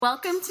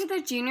Welcome to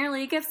the Junior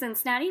League of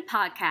Cincinnati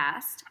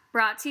podcast,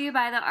 brought to you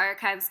by the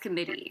Archives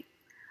Committee.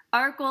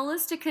 Our goal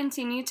is to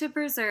continue to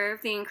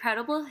preserve the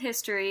incredible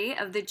history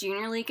of the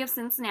Junior League of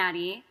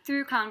Cincinnati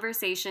through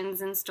conversations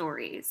and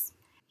stories.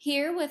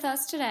 Here with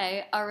us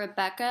today are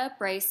Rebecca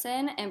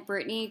Bryson and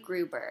Brittany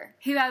Gruber,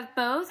 who have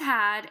both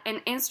had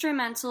an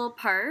instrumental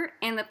part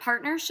in the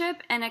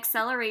partnership and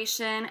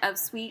acceleration of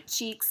Sweet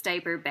Cheeks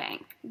Diaper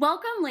Bank.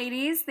 Welcome,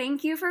 ladies.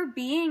 Thank you for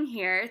being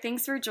here.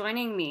 Thanks for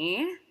joining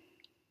me.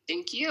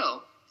 Thank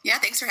you. Yeah,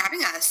 thanks for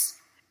having us.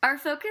 Our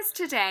focus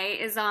today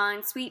is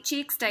on Sweet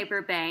Cheeks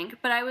Diaper Bank,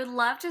 but I would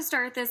love to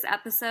start this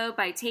episode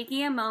by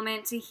taking a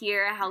moment to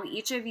hear how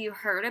each of you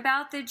heard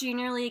about the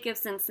Junior League of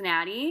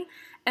Cincinnati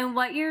and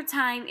what your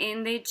time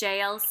in the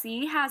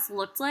JLC has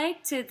looked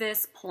like to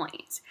this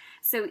point.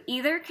 So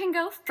either can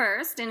go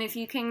first, and if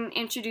you can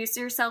introduce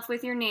yourself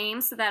with your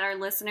name so that our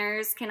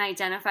listeners can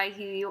identify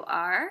who you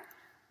are,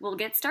 we'll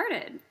get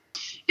started.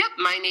 Yep,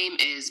 my name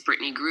is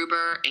Brittany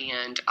Gruber,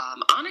 and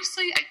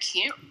honestly, I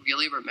can't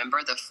really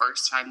remember the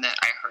first time that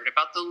I heard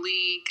about the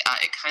league.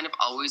 It kind of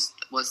always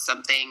was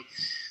something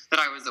that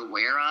I was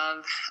aware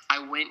of. I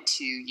went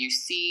to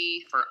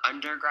UC for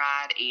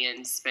undergrad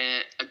and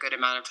spent a good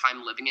amount of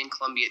time living in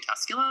Columbia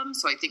Tusculum,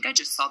 so I think I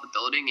just saw the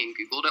building and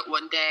Googled it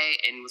one day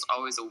and was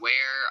always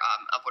aware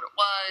of what it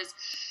was.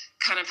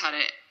 Kind of had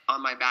it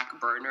on my back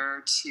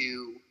burner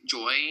to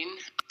join.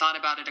 Thought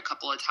about it a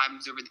couple of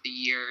times over the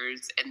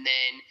years, and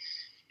then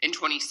in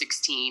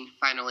 2016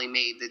 finally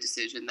made the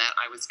decision that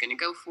I was going to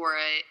go for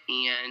it,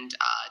 and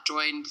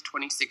joined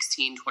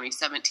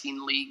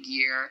 2016-2017 league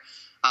year.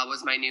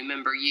 Was my new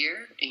member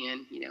year,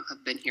 and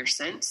have been here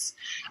since.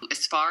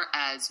 As far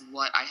as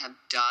what I have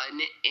done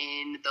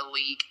in the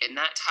league in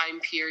that time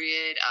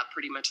period,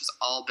 pretty much has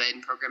all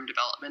been program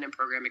development and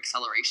program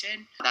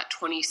acceleration. That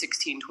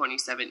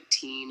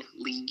 2016-2017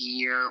 league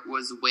year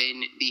was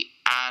when the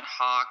ad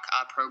hoc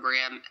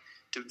program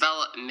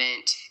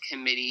development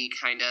committee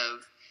kind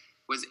of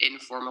was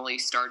informally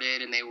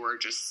started, and they were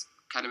just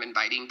kind of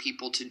inviting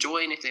people to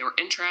join if they were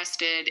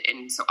interested.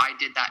 And so I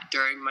did that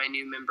during my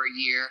new member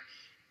year,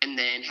 and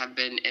then have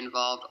been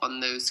involved on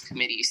those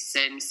committees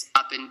since,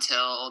 up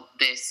until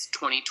this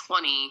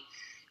 2020-2021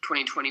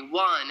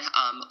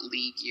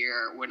 league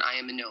year, when I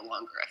am no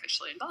longer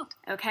officially involved.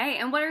 Okay,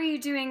 and what are you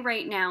doing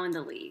right now in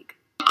the league?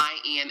 I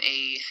am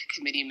a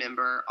committee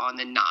member on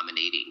the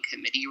nominating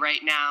committee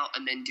right now,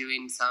 and then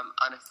doing some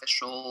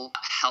unofficial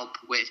help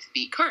with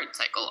the current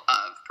cycle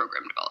of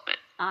program development.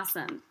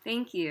 Awesome.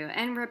 Thank you.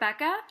 And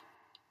Rebecca?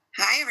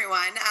 Hi,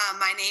 everyone.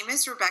 My name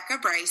is Rebecca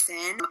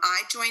Bryson.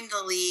 I joined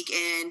the league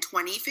in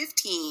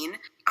 2015.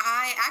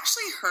 I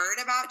actually heard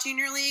about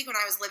Junior League when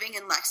I was living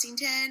in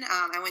Lexington.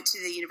 I went to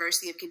the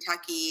University of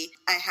Kentucky.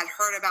 I had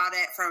heard about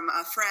it from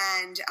a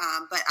friend,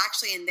 but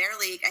actually in their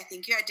league, I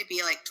think you had to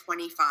be like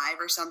 25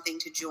 or something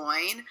to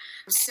join.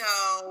 So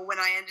when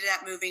I ended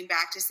up moving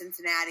back to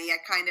Cincinnati, I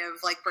kind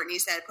of, like Brittany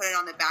said, put it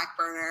on the back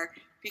burner,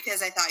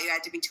 because I thought you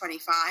had to be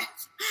 25,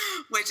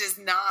 which is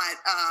not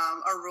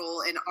a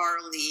rule in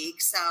our league.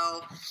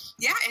 So,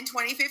 yeah, in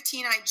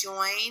 2015, I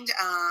joined.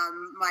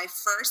 My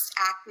first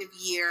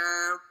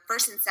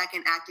and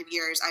second active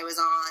years, I was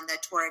on the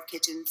Tour of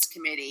Kitchens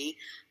committee.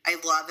 I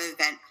love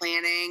event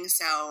planning,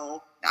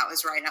 so that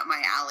was right up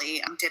my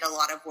alley. Did a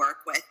lot of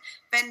work with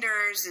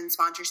vendors and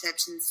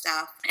sponsorships and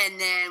stuff. And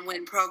then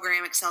when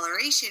program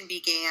acceleration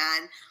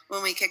began,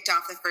 when we kicked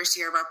off the first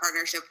year of our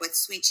partnership with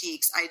Sweet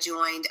Cheeks, I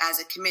joined as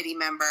a committee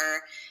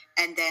member.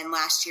 And then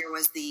last year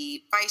was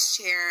the vice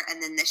chair,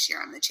 and then this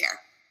year I'm the chair.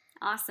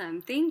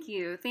 Awesome. Thank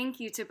you. Thank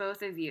you to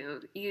both of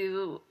you.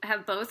 You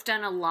have both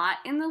done a lot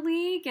in the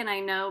league, and I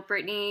know,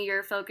 Brittany,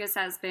 your focus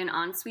has been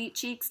on Sweet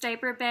Cheeks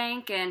Diaper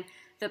Bank and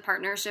the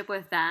partnership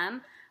with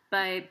them,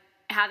 but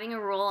having a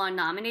role on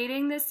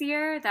nominating this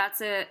year,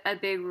 that's a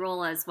big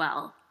role as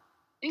well.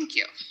 Thank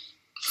you.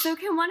 So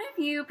can one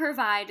of you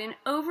provide an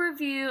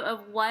overview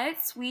of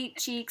what Sweet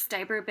Cheeks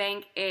Diaper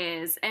Bank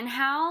is and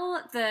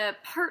how the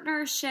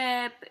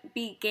partnership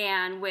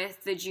began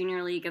with the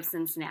Junior League of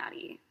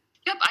Cincinnati?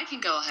 Yep, I can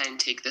go ahead and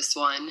take this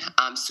one.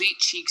 Sweet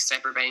Cheeks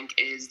Diaper Bank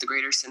is the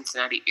greater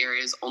Cincinnati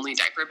area's only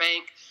diaper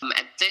bank.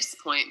 At this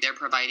point, they're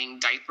providing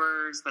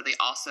diapers, but they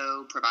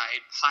also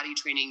provide potty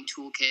training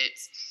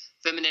toolkits,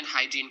 feminine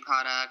hygiene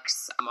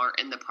products, are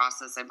in the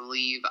process, I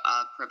believe,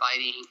 of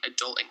providing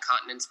adult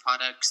incontinence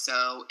products.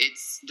 So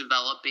it's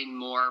developing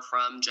more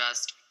from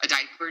just a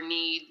diaper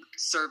need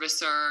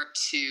servicer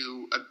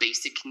to a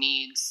basic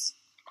needs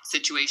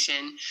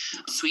situation.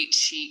 Sweet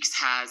Cheeks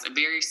has a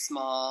very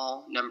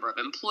small number of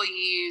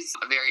employees,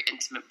 a very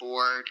intimate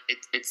board.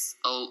 It's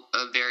a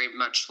very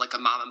much like a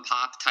mom and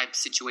pop type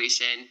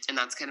situation, and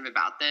that's kind of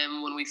about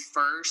them. When we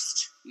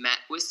first met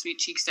with Sweet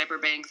Cheeks Diaper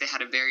Bank, they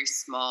had a very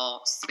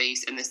small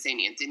space in the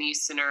St.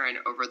 Anthony's Center and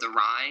over the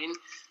Rhine,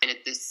 and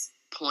at this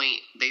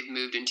point, they've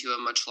moved into a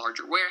much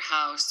larger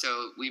warehouse,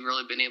 so we've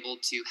really been able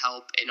to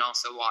help and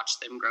also watch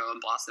them grow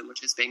and blossom,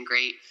 which has been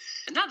great.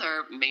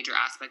 Another major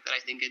aspect that I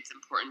think it's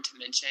important to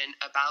mention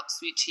about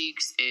Sweet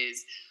Cheeks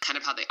is kind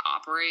of how they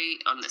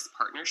operate on this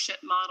partnership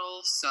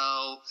model.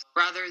 So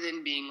rather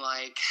than being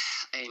like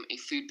a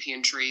food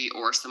pantry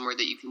or somewhere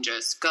that you can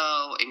just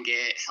go and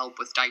get help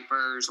with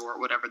diapers or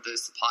whatever the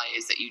supply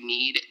is that you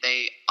need,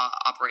 they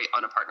operate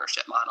on a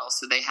partnership model.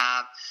 So they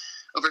have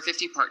over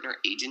 50 partner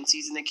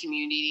agencies in the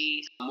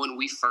community. When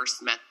we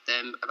first met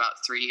them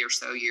about 3 or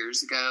so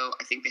years ago,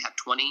 I think they had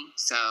 20,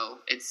 so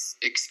it's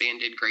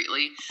expanded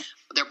greatly.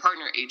 Their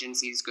partner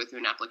agencies go through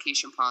an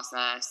application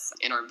process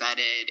and are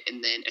vetted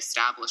and then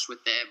establish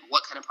with them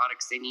what kind of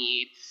products they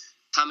need,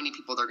 how many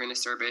people they're going to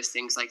service,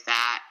 things like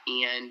that.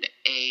 And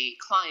a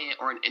client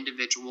or an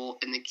individual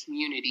in the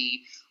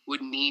community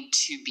would need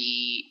to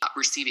be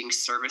receiving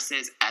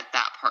services at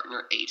that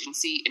partner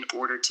agency in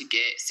order to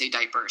get, say,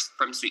 diapers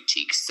from Sweet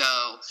Cheeks.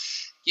 So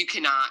you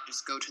cannot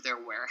just go to their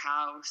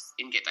warehouse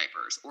and get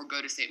diapers, or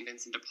go to St.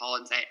 Vincent de Paul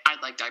and say,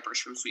 I'd like diapers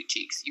from Sweet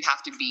Cheeks. You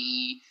have to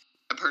be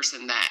a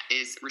person that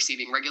is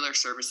receiving regular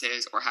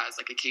services or has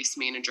like a case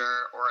manager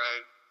or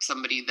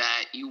somebody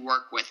that you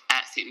work with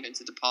at St.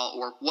 Vincent de Paul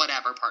or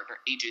whatever partner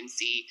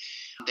agency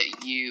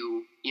that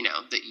you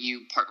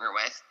partner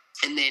with.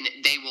 And then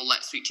they will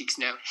let Sweet Cheeks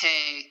know,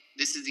 hey,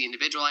 this is the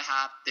individual I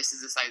have. This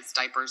is the size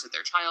diapers that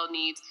their child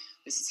needs.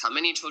 This is how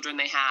many children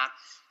they have.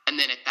 And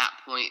then at that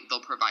point,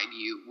 they'll provide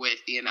you with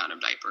the amount of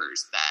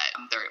diapers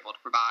that they're able to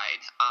provide.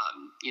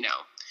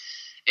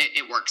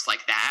 It works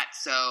like that.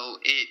 So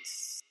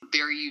it's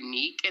very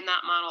unique in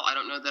that model. I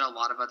don't know that a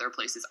lot of other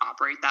places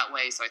operate that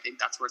way, so I think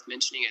that's worth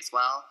mentioning as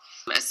well.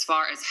 As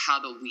far as how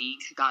the league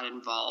got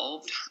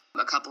involved,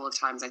 a couple of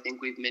times I think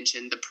we've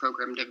mentioned the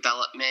program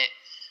development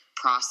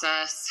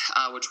process,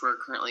 which we're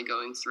currently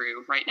going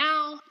through right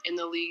now in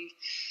the league.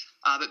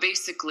 But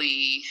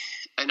basically,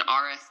 an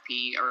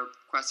RFP, or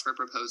request for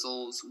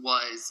proposals,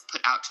 was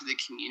put out to the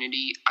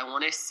community, I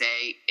want to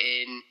say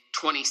in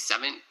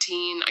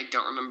 2017. I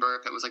don't remember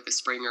if it was like the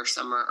spring or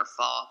summer or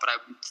fall, but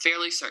I'm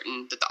fairly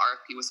certain that the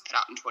RFP was put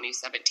out in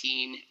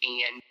 2017,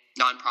 and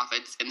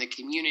nonprofits in the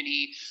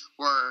community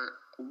were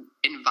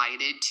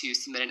invited to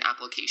submit an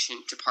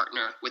application to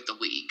partner with the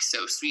league.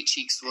 So Sweet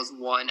Cheeks was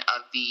one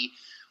of the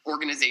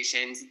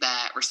organizations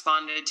that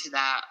responded to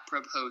that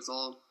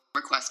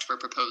request for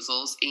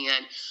proposals,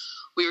 and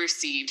we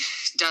received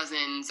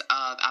dozens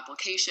of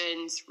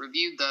applications,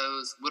 reviewed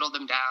those, whittled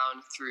them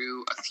down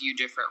through a few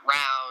different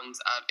rounds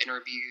of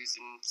interviews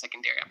and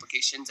secondary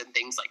applications and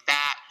things like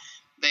that.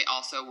 They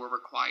also were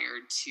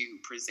required to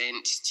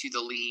present to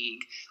the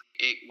league.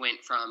 It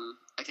went from,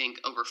 I think,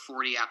 over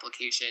 40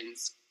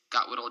 applications,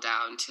 got whittled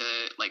down to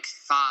like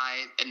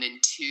 5, and then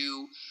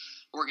 2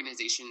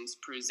 organizations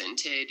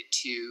presented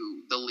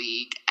to the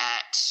league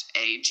at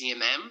a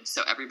GMM.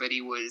 So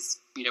everybody was,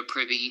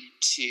 privy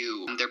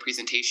to their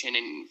presentation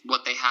and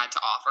what they had to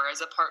offer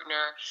as a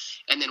partner.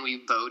 And then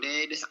we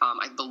voted.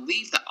 I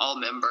believe that all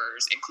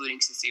members, including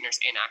sustainers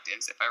and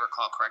actives, if I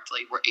recall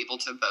correctly, were able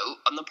to vote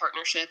on the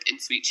partnership,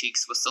 and Sweet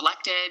Cheeks was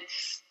selected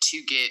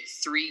to get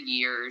 3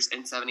 years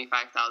and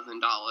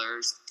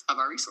 $75,000 of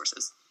our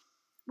resources.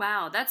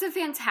 Wow, that's a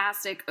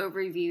fantastic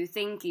overview.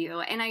 Thank you.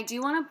 And I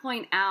do want to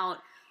point out,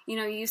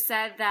 you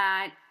said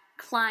that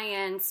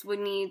clients would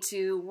need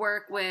to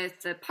work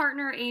with the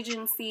partner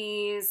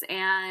agencies,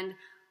 and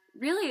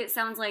really it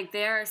sounds like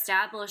they're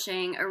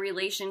establishing a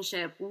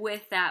relationship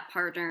with that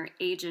partner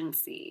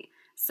agency.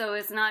 So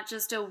it's not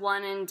just a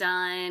one and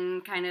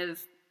done kind of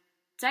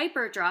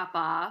diaper drop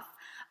off.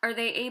 Are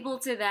they able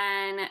to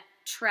then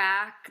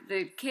track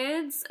the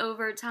kids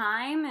over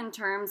time in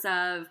terms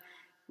of,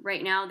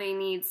 right now they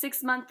need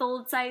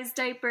 6-month-old size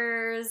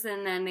diapers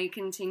and then they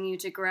continue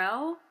to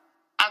grow?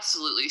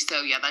 Absolutely.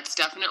 So yeah, that's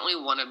definitely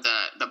one of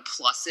the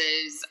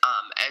pluses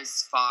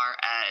as far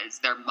as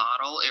their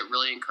model. It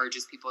really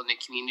encourages people in the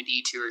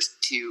community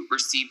to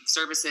receive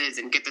services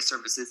and get the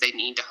services they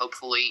need to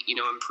hopefully,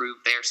 improve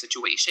their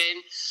situation.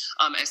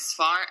 As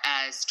far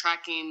as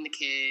tracking the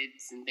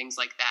kids and things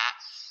like that,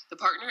 the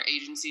partner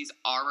agencies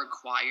are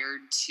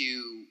required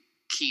to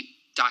keep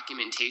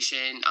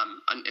documentation,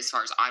 as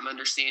far as I'm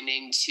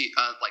understanding,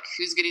 of like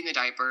who's getting the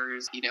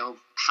diapers,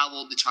 how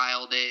old the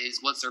child is,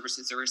 what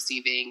services they're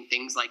receiving,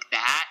 things like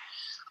that.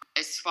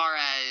 As far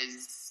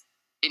as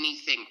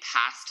anything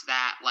past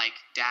that, like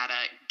data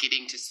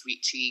getting to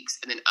Sweet Cheeks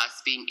and then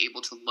us being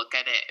able to look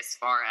at it as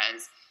far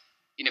as,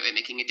 it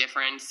making a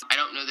difference, I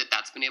don't know that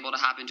that's been able to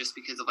happen just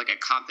because of like a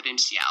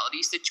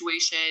confidentiality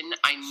situation.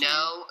 I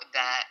know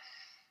that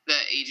the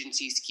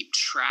agencies keep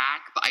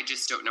track, but I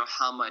just don't know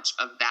how much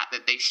of that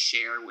they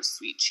share with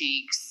Sweet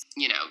Cheeks,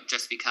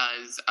 just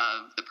because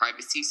of the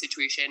privacy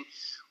situation.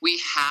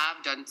 We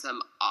have done some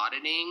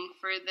auditing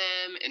for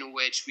them in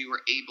which we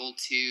were able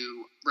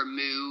to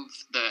remove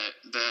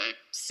the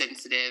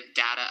sensitive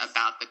data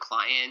about the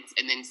clients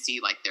and then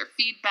see like their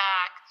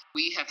feedback.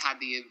 We have had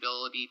the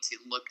ability to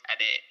look at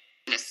it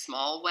in a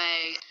small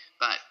way,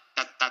 but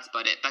that's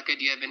about it. Becca,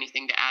 do you have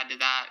anything to add to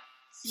that?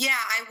 Yeah,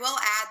 I will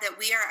add that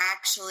we are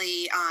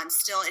actually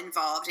still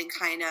involved in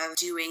kind of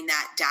doing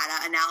that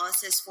data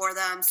analysis for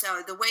them.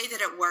 So the way that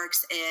it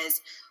works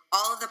is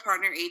all of the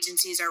partner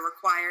agencies are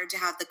required to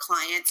have the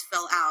clients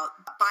fill out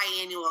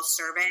biannual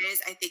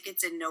surveys. I think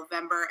it's in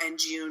November and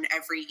June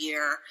every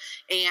year.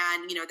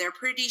 And, they're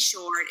pretty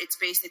short. It's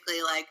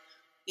basically like,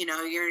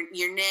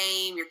 your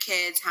name, your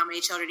kids, how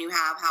many children you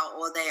have, how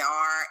old they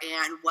are,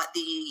 and what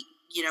the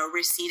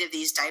receipt of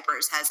these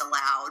diapers has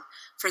allowed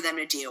for them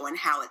to do and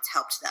how it's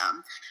helped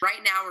them.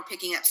 Right now, we're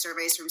picking up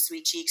surveys from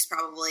Sweet Cheeks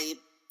probably,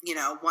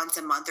 once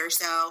a month or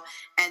so.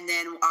 And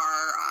then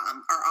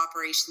our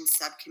operations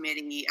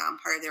subcommittee,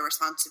 part of their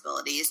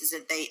responsibilities is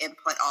that they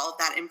input all of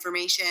that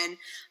information.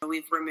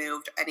 We've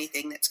removed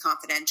anything that's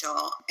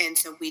confidential. And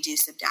so we do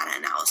some data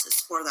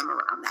analysis for them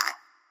around that.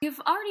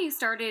 You've already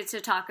started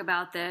to talk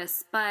about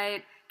this,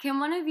 but can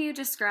one of you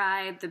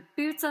describe the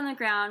boots on the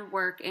ground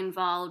work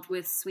involved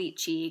with Sweet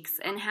Cheeks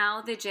and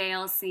how the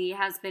JLC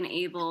has been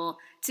able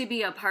to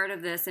be a part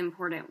of this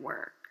important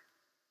work?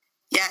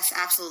 Yes,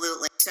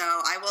 absolutely. So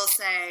I will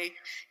say,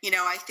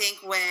 I think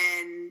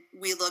when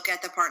we look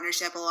at the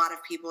partnership, a lot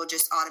of people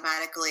just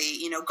automatically,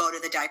 go to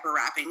the diaper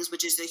wrappings,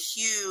 which is a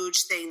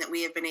huge thing that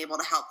we have been able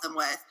to help them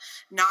with.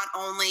 Not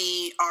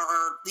only are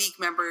our league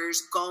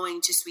members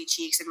going to Sweet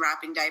Cheeks and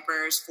wrapping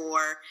diapers for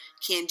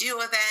can-do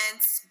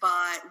events,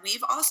 but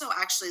we've also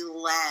actually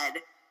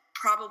led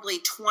probably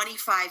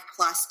 25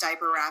 plus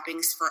diaper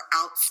wrappings for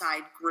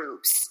outside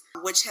groups,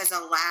 which has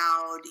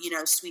allowed,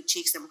 Sweet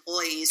Cheeks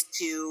employees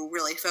to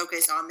really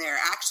focus on their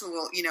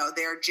actual,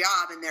 their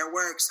job and their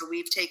work. So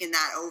we've taken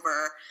that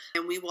over,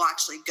 and we will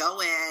actually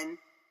go in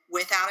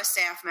without a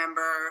staff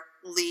member,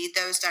 lead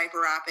those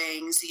diaper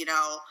wrappings,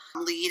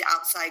 lead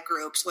outside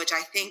groups, which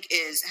I think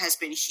has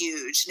been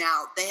huge.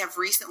 Now, they have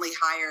recently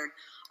hired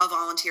a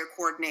volunteer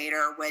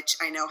coordinator, which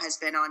I know has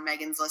been on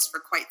Megan's list for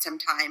quite some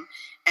time.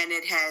 And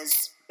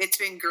it's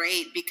been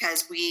great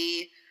because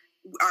we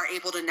are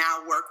able to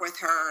now work with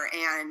her.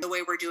 And the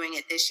way we're doing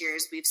it this year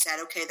is we've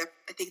said, okay,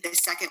 I think the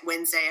second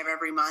Wednesday of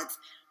every month,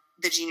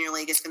 the Junior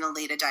League is going to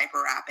lead a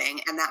diaper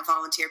wrapping. And that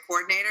volunteer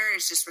coordinator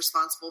is just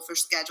responsible for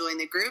scheduling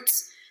the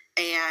groups.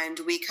 And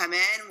we come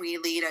in, we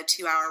lead a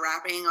 2-hour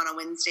wrapping on a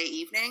Wednesday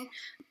evening,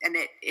 and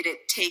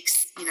it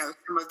takes,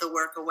 some of the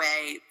work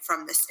away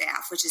from the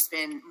staff, which has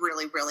been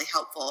really, really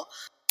helpful,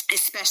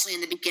 especially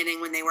in the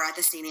beginning when they were at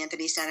the St.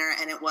 Anthony Center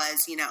and it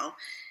was,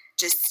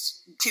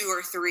 just 2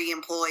 or 3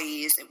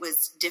 employees. It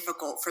was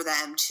difficult for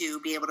them to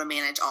be able to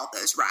manage all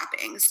those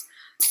wrappings.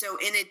 So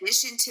in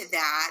addition to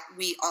that,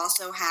 we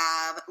also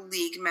have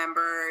league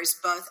members,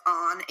 both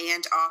on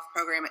and off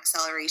Program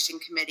Acceleration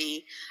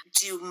Committee,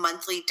 do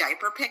monthly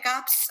diaper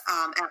pickups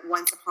at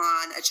Once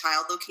Upon a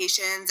Child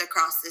locations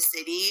across the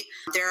city.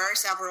 There are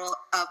several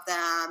of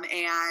them,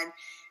 and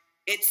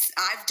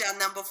I've done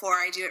them before.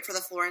 I do it for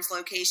the Florence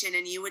location,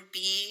 and you would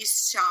be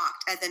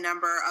shocked at the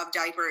number of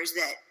diapers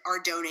that are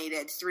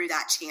donated through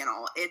that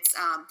channel. It's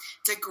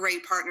a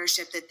great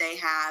partnership that they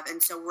have,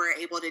 and so we're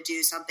able to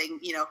do something,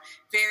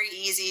 very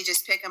easy.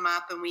 Just pick them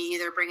up, and we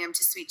either bring them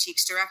to Sweet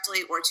Cheeks directly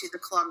or to the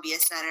Columbia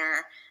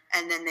Center,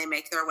 and then they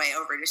make their way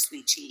over to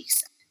Sweet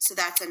Cheeks. So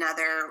that's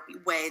another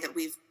way that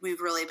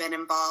we've really been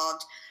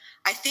involved.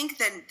 I think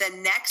the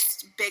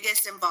next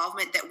biggest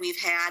involvement that we've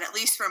had, at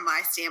least from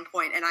my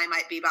standpoint, and I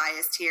might be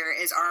biased here,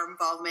 is our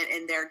involvement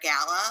in their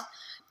gala.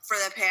 For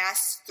the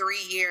past 3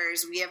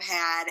 years, we have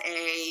had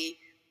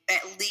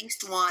at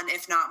least one,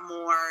 if not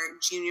more,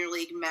 Junior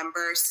League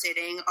member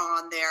sitting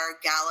on their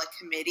gala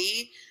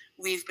committee.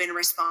 We've been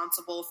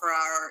responsible for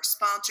our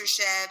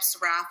sponsorships,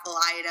 raffle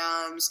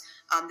items.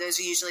 Those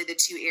are usually the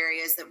 2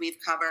 areas that we've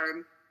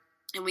covered.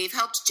 And we've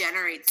helped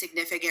generate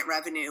significant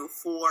revenue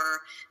for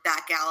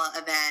that gala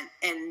event.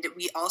 And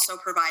we also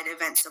provide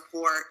event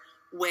support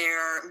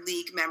where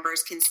league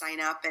members can sign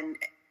up and,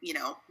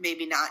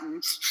 maybe not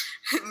in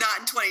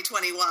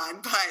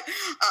 2021, but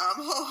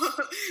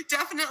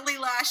definitely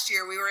last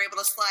year we were able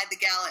to slide the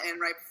gala in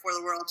right before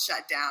the world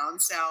shut down.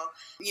 So,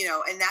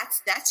 and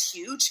that's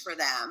huge for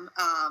them,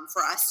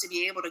 for us to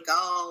be able to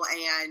go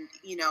and,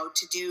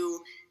 to do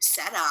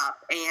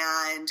setup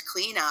and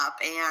cleanup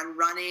and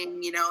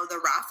running,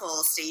 the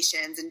raffle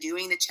stations and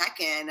doing the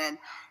check-in. And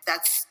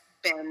that's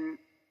been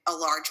a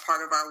large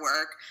part of our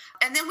work.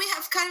 And then we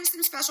have kind of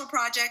some special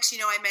projects.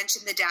 I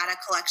mentioned the data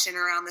collection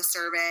around the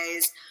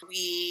surveys.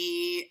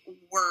 We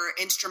were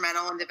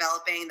instrumental in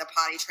developing the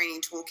potty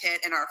training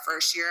toolkit in our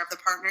first year of the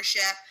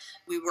partnership.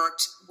 We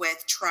worked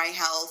with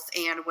Tri-Health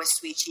and with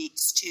Sweet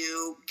Cheeks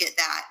to get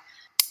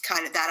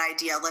that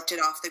idea lifted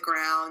off the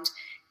ground.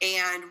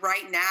 And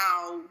right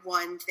now,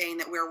 one thing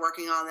that we're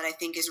working on that I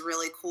think is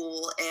really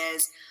cool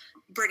is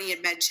Brittany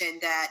had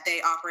mentioned that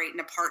they operate in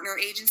a partner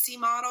agency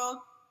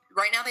model.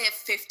 Right now they have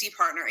 50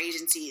 partner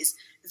agencies.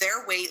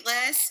 Their wait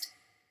list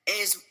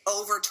is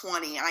over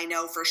 20, I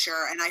know for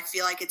sure. And I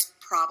feel like it's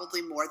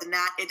probably more than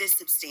that. It is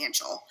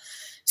substantial.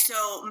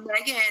 So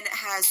Megan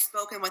has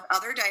spoken with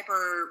other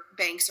diaper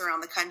banks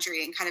around the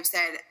country and kind of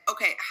said,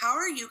 okay, how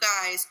are you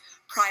guys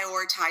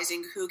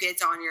prioritizing who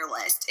gets on your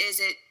list? Is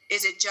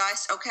it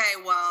just, okay,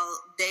 well,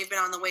 they've been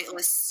on the wait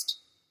list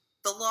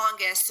the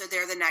longest, so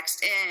they're the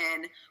next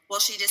in? Well,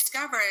 she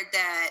discovered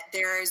that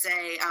there is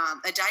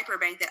a diaper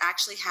bank that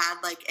actually had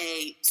like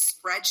a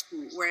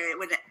spreadsheet where it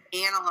would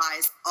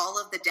analyze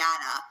all of the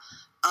data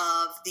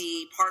of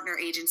the partner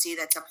agency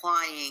that's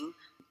applying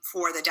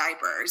for the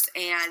diapers.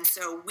 And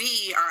so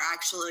we are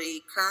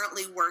actually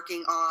currently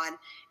working on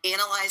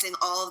analyzing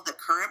all of the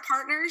current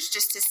partners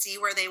just to see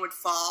where they would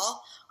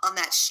fall on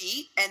that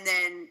sheet, and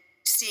then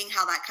seeing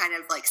how that kind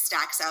of like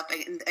stacks up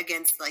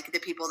against like the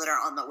people that are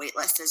on the wait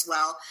list as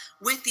well,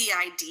 with the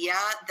idea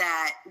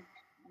that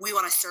we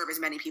want to serve as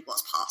many people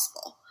as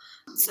possible.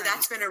 So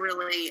that's been a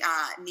really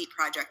neat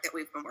project that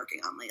we've been working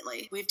on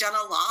lately. We've done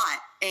a lot,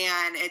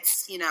 and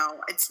it's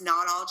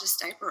not all just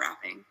diaper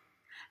wrapping.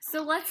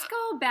 So let's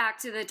go back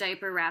to the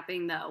diaper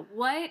wrapping, though.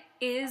 What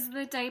is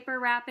the diaper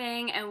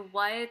wrapping, and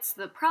what's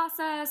the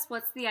process?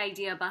 What's the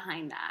idea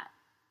behind that?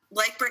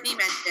 Like Brittany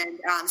mentioned,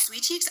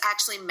 Sweet Cheeks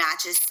actually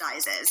matches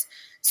sizes.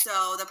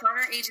 So the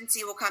partner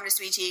agency will come to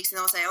Sweet Cheeks and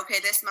they'll say, okay,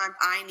 this month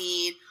I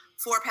need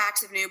 4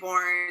 packs of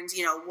newborns,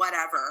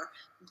 whatever.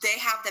 They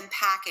have them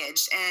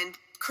packaged. And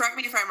correct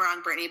me if I'm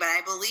wrong, Brittany, but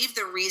I believe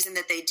the reason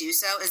that they do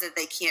so is that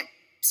they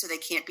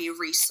can't be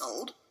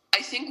resold.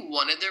 I think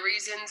one of the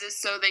reasons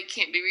is so they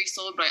can't be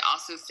resold, but I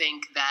also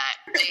think that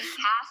they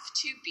have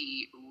to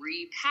be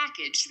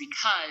repackaged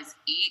because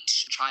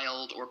each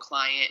child or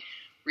client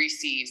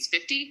receives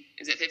 50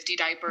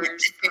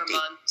 diapers per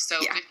month? So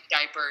 50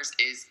 diapers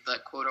is the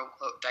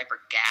quote-unquote diaper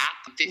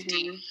gap.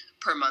 50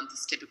 per month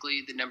is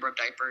typically the number of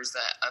diapers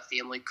that a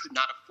family could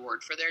not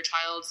afford for their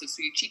child. So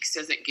Sweet Cheeks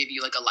doesn't give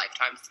you like a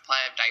lifetime supply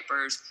of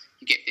diapers.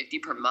 You get 50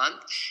 per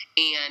month,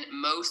 and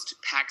most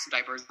packs of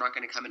diapers aren't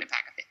going to come in a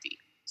pack of 50.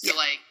 So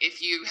like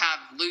if you have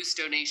loose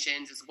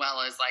donations as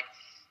well as like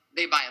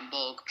they buy in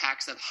bulk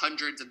packs of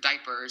hundreds of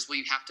diapers, well,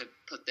 you have to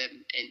put them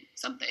in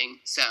something.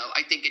 So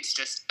I think it's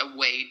just a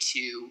way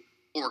to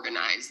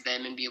organize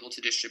them and be able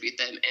to distribute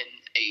them in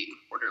a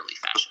orderly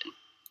fashion.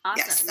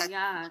 Awesome. Yes,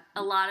 yeah.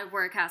 A lot of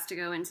work has to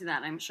go into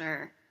that, I'm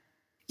sure.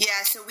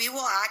 Yeah, so we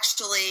will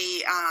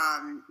actually,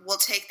 we'll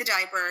take the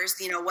diapers,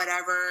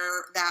 whatever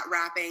that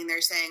wrapping, they're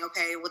saying,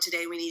 okay, well,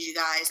 today we need you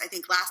guys. I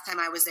think last time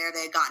I was there,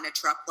 they had gotten a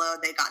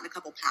truckload, they'd gotten a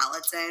couple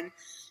pallets in.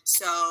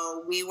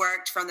 So we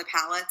worked from the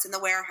pallets in the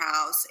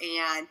warehouse,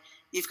 and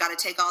you've got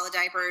to take all the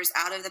diapers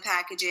out of the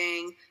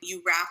packaging.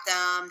 You wrap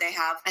them. They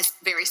have a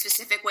very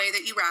specific way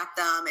that you wrap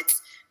them.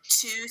 It's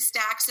 2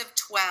 stacks of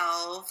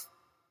 12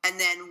 and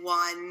then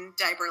 1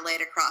 diaper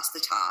laid across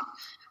the top.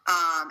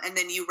 And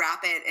then you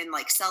wrap it in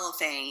like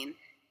cellophane,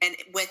 and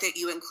with it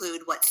you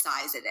include what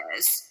size it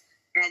is.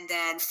 And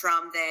then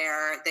from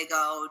there, they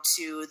go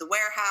to the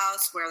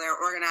warehouse where they're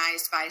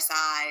organized by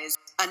size.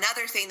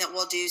 Another thing that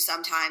we'll do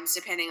sometimes,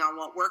 depending on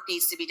what work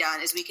needs to be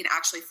done, is we can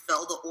actually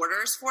fill the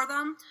orders for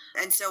them.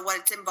 And so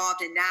what's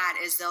involved in that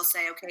is they'll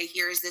say, okay,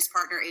 here's this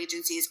partner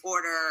agency's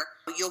order.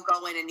 You'll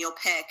go in and you'll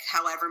pick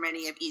however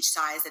many of each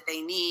size that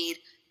they need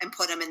and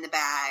put them in the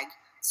bag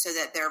so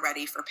that they're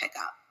ready for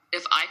pickup.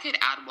 If I could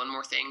add one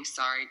more thing,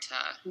 sorry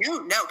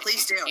to... No,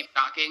 please do. Keep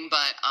talking,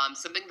 but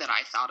something that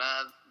I thought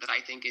of that I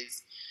think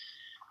is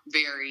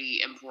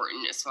very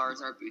important as far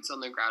as our boots on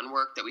the ground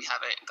work that we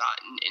haven't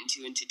gotten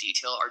into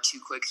detail are 2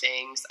 quick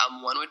things.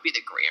 One would be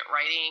the grant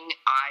writing.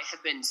 I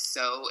have been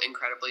so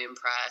incredibly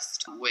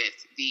impressed with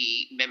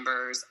the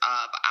members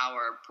of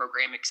our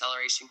program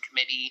acceleration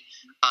committee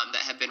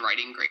that have been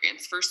writing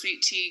grants for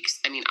Sweet Cheeks.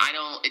 I mean,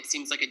 it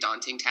seems like a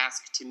daunting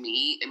task to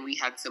me, and we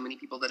had so many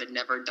people that had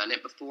never done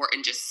it before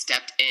and just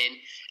stepped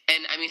in.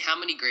 And I mean, how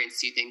many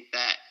grants do you think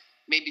that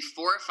maybe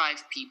 4 or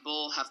 5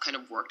 people have kind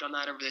of worked on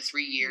that over the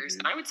 3 years?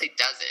 And I would say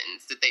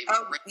dozens that they've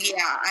written.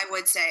 Yeah, I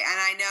would say. And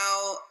I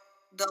know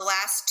the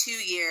last 2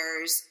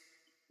 years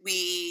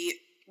we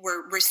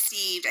were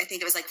received, I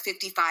think it was like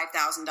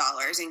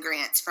 $55,000 in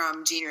grants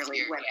from Junior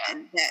League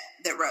women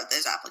that wrote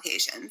those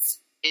applications.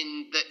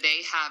 And that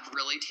they have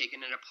really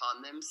taken it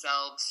upon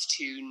themselves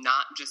to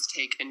not just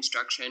take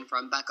instruction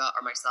from Becca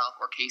or myself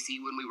or Casey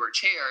when we were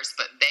chairs,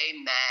 but they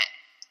met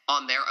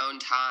on their own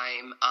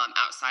time,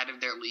 outside of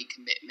their league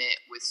commitment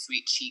with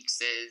Sweet Cheeks'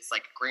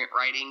 like grant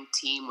writing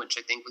team, which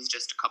I think was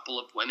just a couple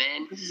of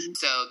women. Mm-hmm.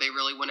 So they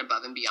really went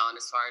above and beyond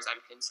as far as I'm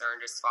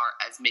concerned, as far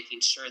as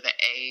making sure that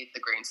the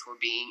grants were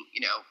being,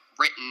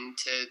 written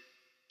to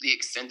the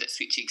extent that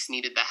Sweet Cheeks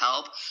needed the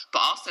help, but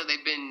also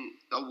they've been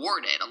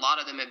awarded. A lot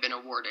of them have been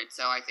awarded.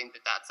 So I think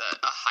that that's a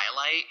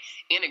highlight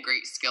and a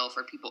great skill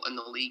for people in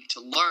the league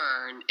to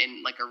learn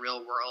in like a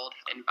real world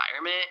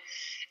environment.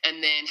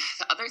 And then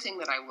the other thing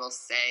that I will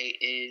say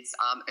is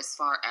as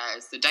far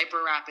as the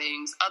diaper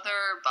wrappings,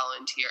 other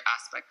volunteer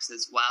aspects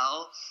as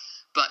well,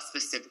 but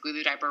specifically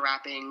the diaper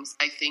wrappings,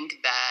 I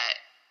think that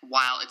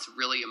while it's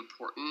really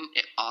important,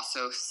 it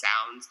also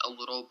sounds a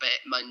little bit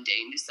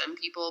mundane to some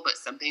people, but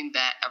something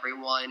that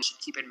everyone should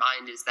keep in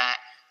mind is that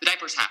the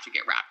diapers have to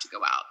get wrapped to go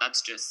out.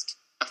 That's just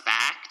a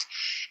fact.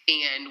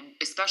 And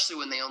especially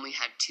when they only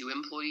had 2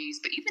 employees,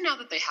 but even now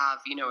that they have,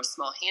 a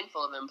small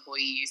handful of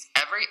employees,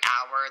 every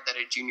hour that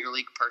a junior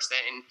league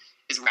person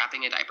is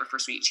wrapping a diaper for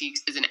Sweet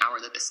Cheeks is an hour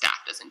that the staff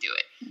doesn't do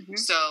it. Mm-hmm.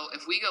 So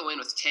if we go in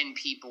with 10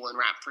 people and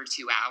wrap for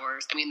 2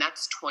 hours, I mean,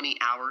 that's 20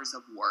 hours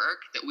of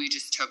work that we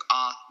just took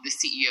off the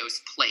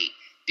CEO's plate.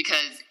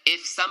 Because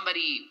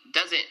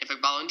if a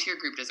volunteer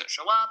group doesn't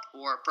show up,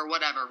 or for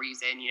whatever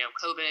reason,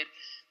 COVID,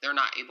 they're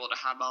not able to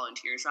have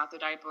volunteers wrap the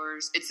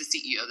diapers, it's the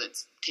CEO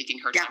that's taking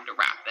her time to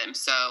wrap them.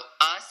 So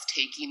us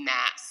taking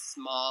that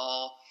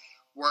small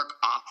work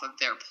off of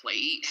their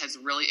plate has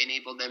really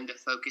enabled them to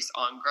focus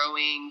on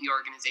growing the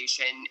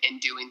organization and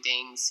doing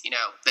things,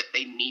 that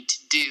they need to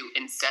do,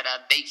 instead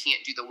of they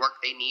can't do the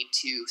work they need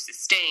to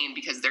sustain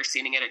because they're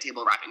standing at a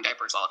table wrapping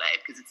diapers all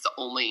day, because it's the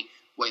only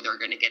way they're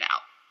going to get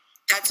out.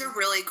 That's a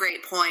really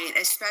great point,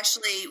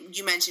 especially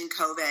you mentioned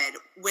COVID.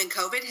 When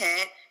COVID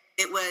hit,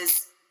 it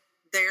was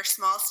their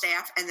small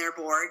staff and their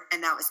board,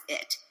 and that was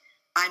it.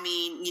 I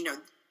mean,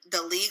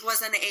 the league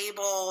was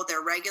unable,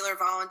 their regular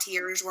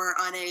volunteers were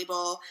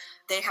unable.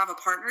 They have a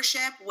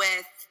partnership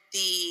with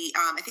the,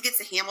 I think it's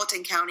the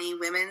Hamilton County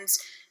Women's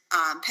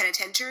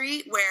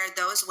Penitentiary, where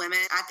those women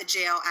at the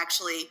jail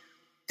actually,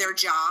 their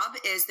job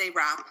is they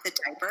wrap the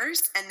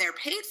diapers and they're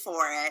paid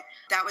for it.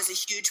 That was a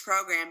huge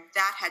program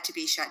that had to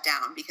be shut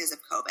down because of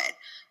COVID.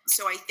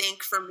 So I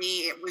think for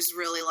me, it was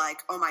really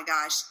like, oh my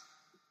gosh,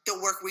 the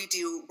work we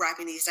do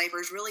wrapping these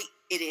diapers, really,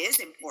 it is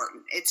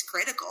important. It's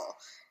critical.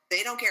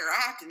 They don't get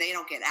wrapped and they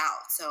don't get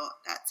out. So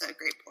that's a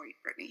great point,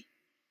 Brittany.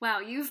 Wow,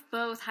 you've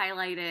both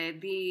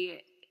highlighted the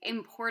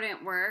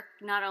important work,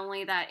 not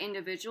only that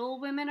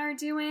individual women are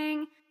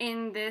doing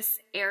in this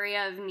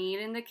area of need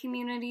in the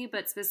community,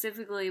 but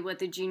specifically what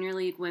the Junior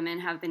League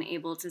women have been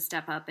able to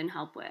step up and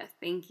help with.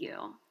 Thank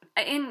you.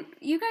 And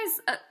you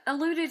guys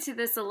alluded to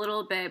this a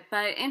little bit,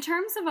 but in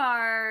terms of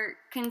our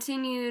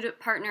continued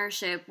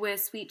partnership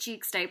with Sweet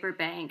Cheeks Diaper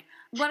Bank,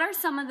 what are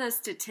some of the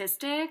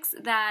statistics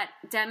that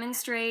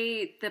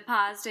demonstrate the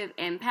positive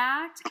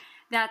impact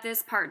that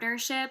this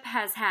partnership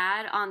has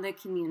had on the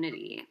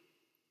community?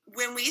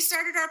 When we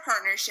started our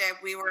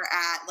partnership, we were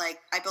at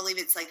I believe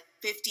it's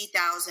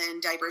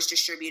 50,000 diapers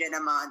distributed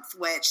a month,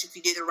 which if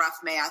you do the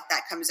rough math,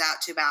 that comes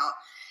out to about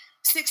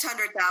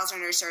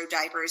 600,000 or so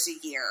diapers a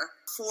year.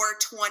 For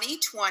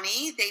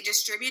 2020, they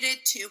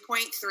distributed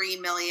 2.3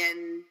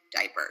 million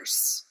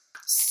diapers.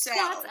 So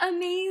that's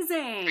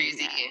amazing.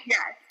 Crazy. Yes.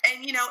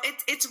 And,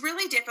 it's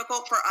really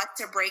difficult for us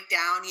to break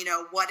down,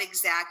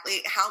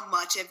 how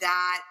much of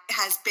that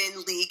has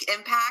been league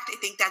impact. I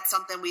think that's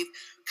something we've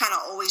kind of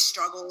always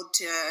struggled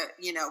to,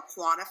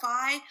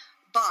 quantify.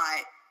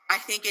 But I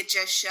think it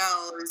just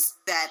shows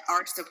that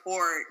our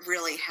support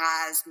really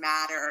has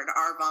mattered.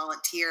 Our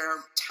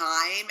volunteer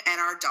time and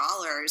our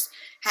dollars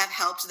have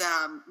helped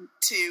them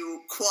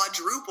to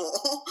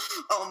quadruple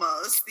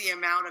almost the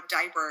amount of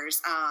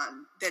diapers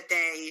that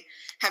they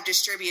have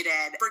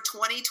distributed. For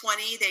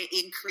 2020, they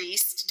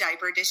increased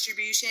diaper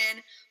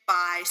distribution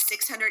by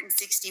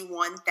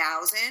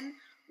 661,000,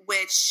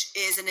 which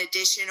is an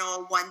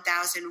additional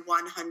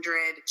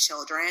 1,100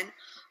 children.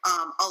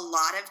 A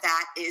lot of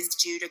that is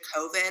due to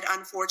COVID.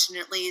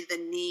 Unfortunately,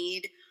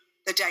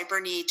 the diaper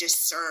need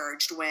just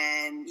surged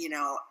when,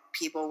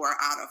 people were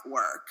out of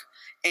work,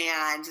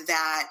 and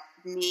that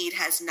need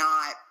has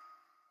not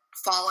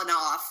fallen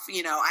off.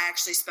 I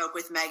actually spoke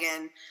with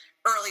Megan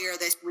earlier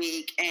this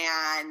week,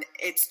 and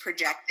it's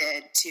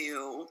projected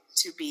to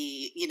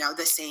be,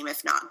 the same,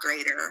 if not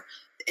greater,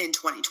 in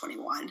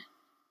 2021.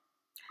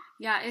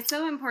 Yeah, it's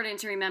so important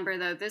to remember,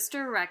 though, this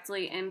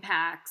directly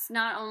impacts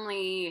not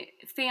only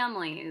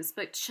families,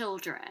 but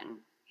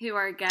children who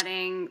are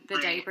getting the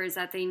diapers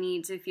that they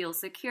need to feel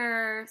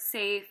secure,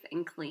 safe,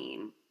 and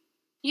clean.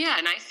 Yeah,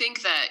 and I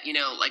think that,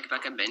 like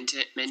Becca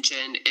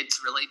mentioned,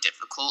 it's really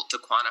difficult to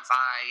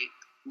quantify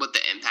what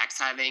the impact's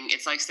having.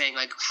 It's like saying,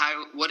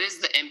 what is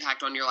the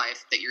impact on your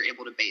life that you're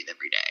able to bathe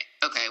every day?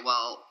 Okay,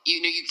 well,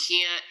 you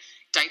can't.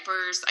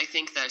 Diapers, I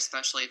think that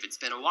especially if it's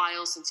been a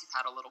while since you've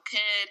had a little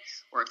kid,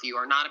 or if you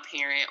are not a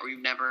parent, or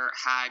you've never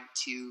had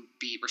to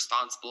be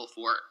responsible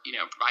for,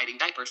 providing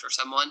diapers for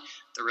someone,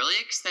 they're really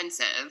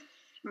expensive,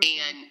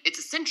 and it's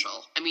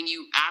essential. I mean,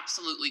 you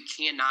absolutely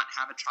cannot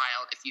have a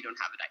child if you don't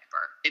have a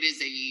diaper. It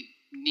is a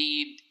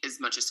need as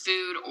much as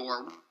food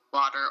or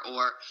water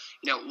or,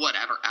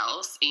 whatever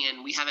else.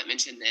 And we haven't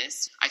mentioned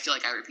this. I feel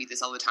like I repeat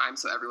this all the time,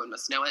 so everyone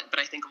must know it. But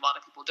I think a lot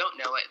of people don't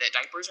know it, that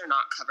diapers are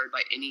not covered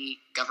by any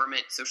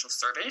government social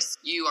service.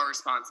 You are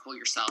responsible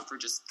yourself for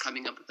just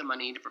coming up with the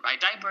money to provide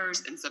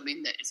diapers. And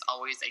something that is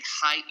always a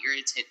high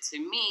irritant to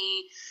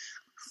me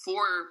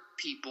for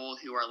people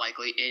who are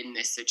likely in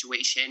this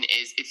situation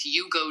is if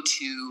you go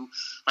to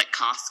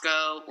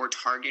Costco or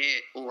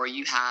Target, or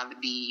you have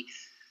the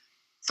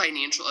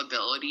financial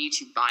ability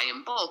to buy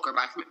in bulk or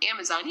buy from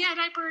Amazon,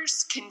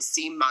 diapers can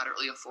seem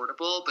moderately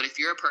affordable. But if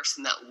you're a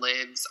person that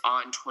lives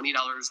on $20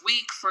 a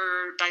week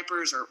for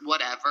diapers or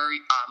whatever,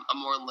 a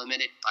more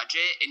limited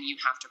budget, and you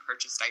have to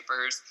purchase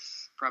diapers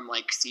from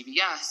like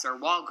CVS or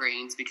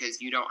Walgreens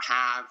because you don't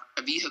have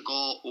a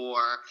vehicle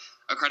or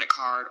a credit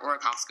card or a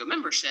Costco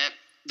membership,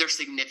 they're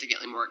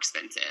significantly more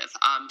expensive.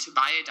 To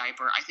buy a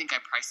diaper, I think I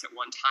priced it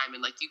one time,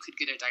 and like you could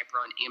get a diaper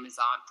on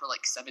Amazon for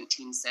like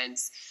 17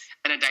 cents,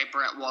 and a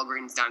diaper at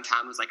Walgreens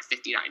downtown was like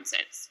 59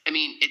 cents. I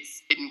mean,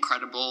 it's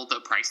incredible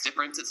the price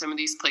difference at some of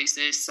these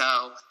places,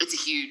 so it's a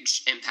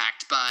huge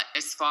impact. But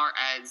as far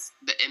as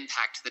the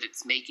impact that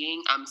it's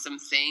making, some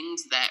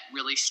things that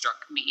really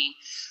struck me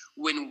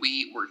when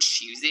we were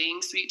choosing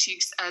Sweet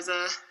Cheeks as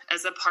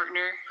a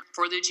partner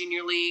for the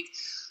Junior League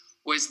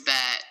was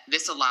that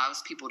this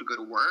allows people to go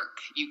to work.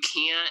 You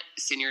can't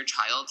send your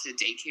child to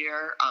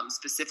daycare,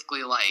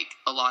 specifically like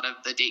a lot of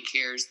the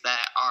daycares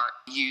that are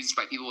used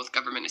by people with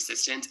government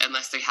assistance,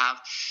 unless they have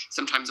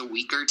sometimes a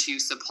week or two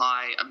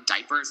supply of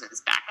diapers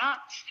as backup.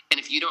 And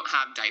if you don't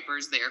have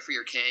diapers there for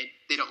your kid,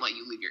 they don't let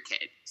you leave your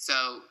kid.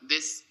 So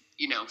this,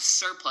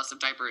 surplus of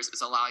diapers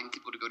is allowing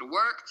people to go to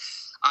work.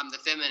 The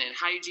feminine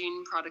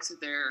hygiene products that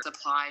they're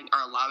supplying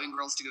are allowing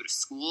girls to go to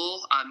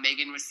school.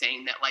 Megan was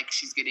saying that like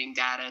she's getting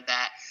data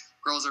that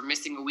girls are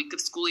missing a week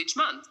of school each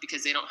month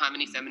because they don't have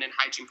any feminine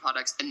hygiene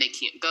products and they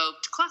can't go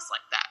to class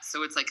like that.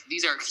 So it's like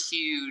these are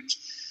huge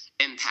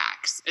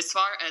impacts. As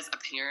far as a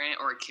parent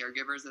or a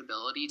caregiver's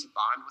ability to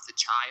bond with a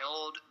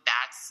child,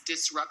 that's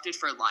disrupted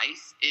for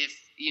life. If,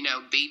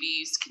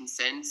 babies can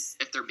sense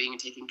if they're being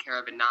taken care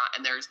of and not,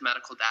 and there's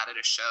medical data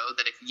to show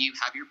that if you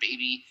have your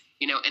baby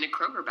in a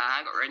Kroger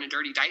bag or in a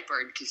dirty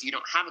diaper because you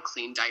don't have a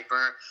clean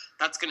diaper,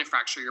 that's going to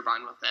fracture your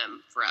bond with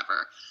them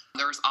forever.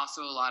 There was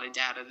also a lot of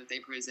data that they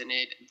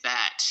presented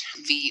that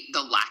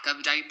the lack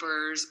of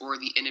diapers or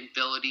the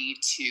inability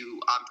to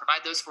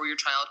provide those for your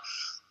child,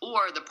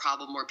 or the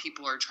problem where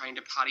people are trying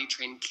to potty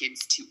train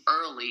kids too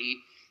early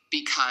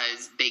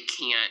because they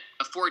can't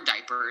afford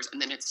diapers, and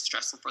then it's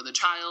stressful for the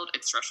child,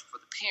 it's stressful for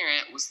the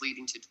parent, was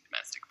leading to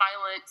domestic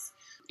violence.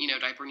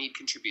 Diaper need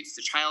contributes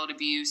to child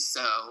abuse,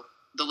 so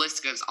the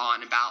list goes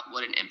on about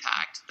what an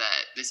impact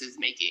that this is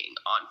making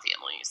on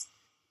families.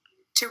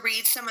 To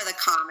read some of the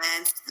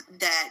comments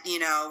that,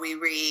 we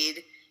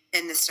read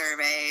in the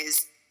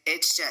surveys,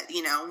 it's just,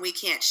 we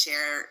can't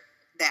share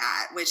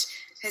that, which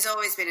has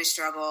always been a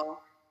struggle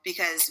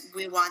because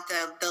we want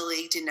the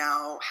league to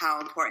know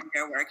how important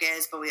their work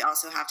is, but we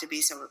also have to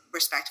be so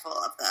respectful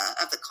of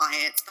the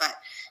clients. But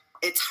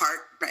it's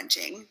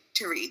heart-wrenching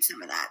to read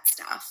some of that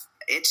stuff.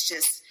 It's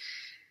just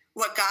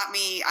what got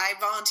me. I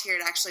volunteered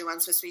actually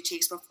once with Sweet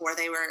Cheeks before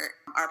they were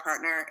our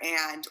partner,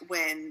 and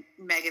when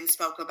Megan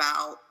spoke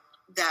about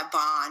that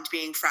bond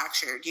being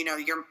fractured,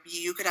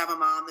 you could have a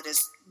mom that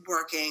is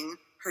working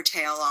her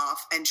tail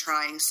off and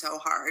trying so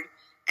hard,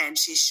 and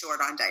she's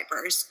short on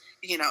diapers.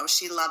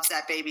 She loves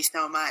that baby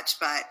so much,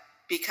 but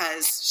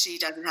because she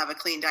doesn't have a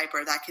clean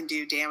diaper, that can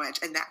do damage.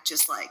 And that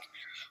just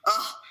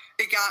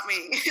it got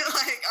me.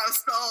 I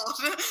was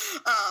sold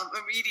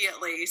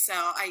immediately. So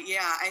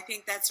I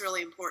think that's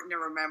really important to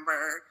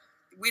remember.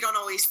 We don't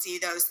always see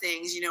those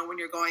things, when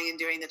you're going and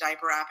doing the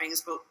diaper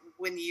wrappings, but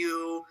when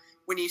you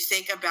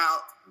think about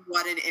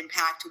what an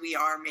impact we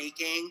are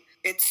making,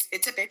 it's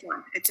a big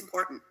one. It's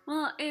important.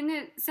 Well, and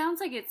it sounds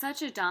like it's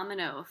such a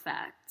domino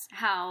effect,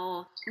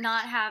 how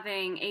not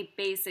having a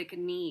basic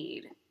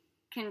need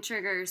can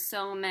trigger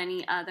so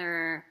many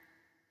other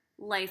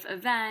life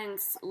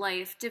events,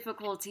 life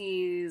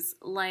difficulties,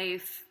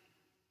 life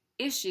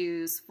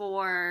issues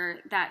for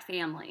that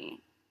family.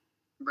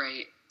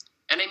 Right.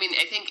 And I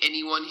think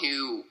anyone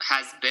who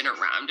has been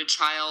around a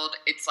child,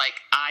 it's like,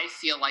 I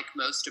feel like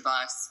most of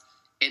us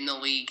in the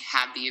league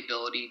have the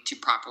ability to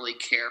properly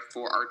care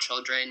for our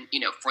children,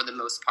 for the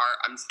most part.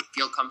 I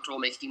feel comfortable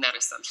making that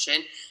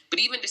assumption. But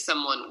even to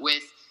someone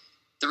with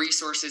the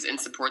resources and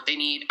support they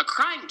need, a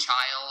crying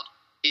child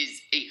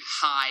is a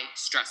high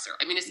stressor.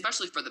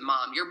 Especially for the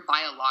mom, you're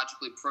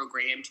biologically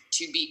programmed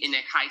to be in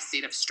a high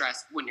state of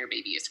stress when your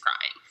baby is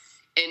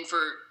crying. And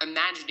for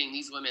imagining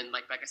these women,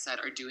 like Becca said,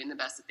 are doing the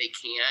best that they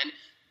can,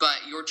 but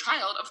your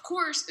child, of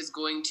course, is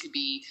going to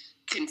be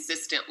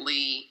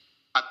consistently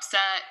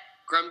upset,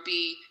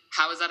 grumpy.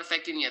 How is that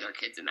affecting the other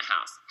kids in the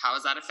house? How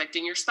is that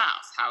affecting your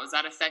spouse? How is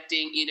that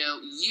affecting,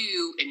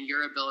 you and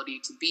your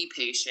ability to be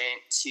patient,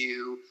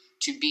 to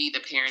be the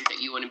parent that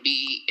you want to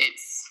be?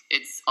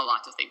 It's a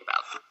lot to think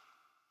about.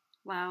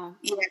 Wow.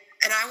 Yeah,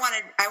 and I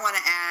want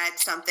to add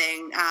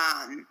something.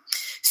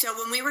 So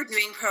when we were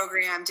doing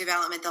program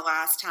development the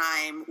last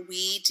time,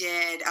 we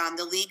did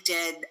the league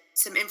did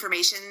some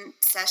information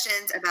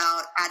sessions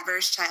about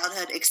adverse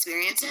childhood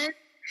experiences.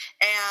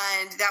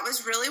 And that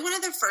was really one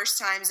of the first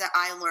times that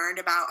I learned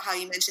about how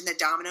you mentioned the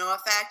domino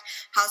effect,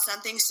 how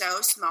something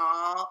so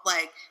small,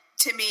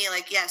 to me,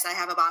 yes, I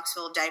have a box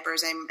full of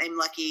diapers. I'm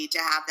lucky to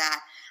have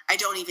that. I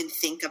don't even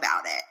think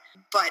about it.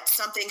 But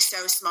something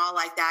so small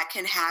like that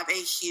can have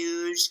a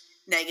huge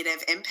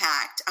negative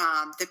impact.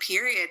 The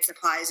period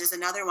supplies is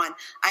another one.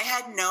 I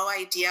had no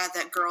idea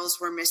that girls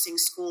were missing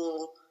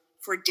school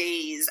for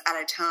days at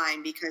a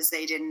time because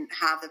they didn't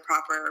have the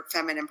proper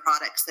feminine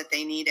products that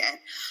they needed.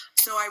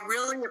 So I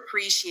really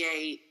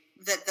appreciate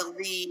that the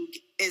league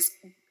is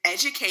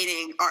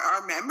educating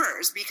our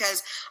members,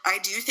 because I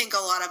do think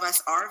a lot of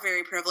us are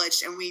very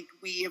privileged and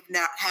we have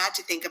not had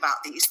to think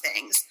about these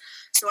things.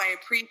 So I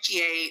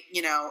appreciate,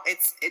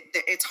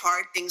 it's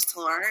hard things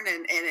to learn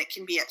and it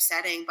can be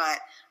upsetting, but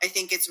I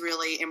think it's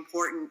really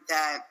important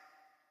that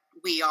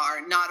we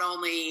are not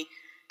only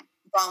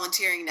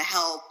volunteering to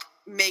help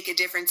make a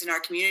difference in our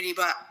community,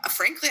 but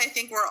frankly, I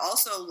think we're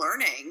also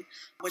learning,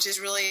 which is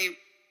really,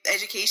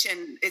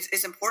 education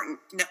is important.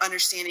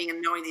 Understanding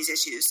and knowing these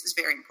issues is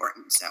very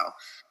important. So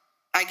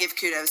I give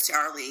kudos to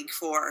our league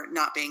for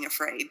not being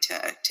afraid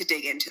to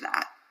dig into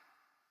that.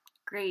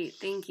 Great.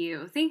 Thank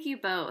you. Thank you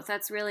both.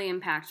 That's really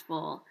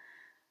impactful.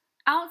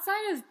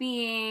 Outside of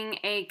being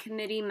a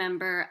committee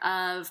member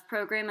of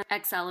Program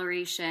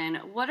Acceleration,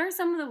 what are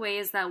some of the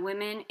ways that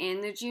women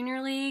in the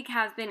Junior League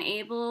have been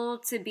able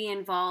to be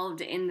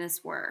involved in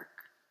this work?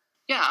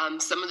 Yeah,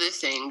 some of the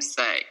things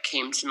that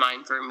came to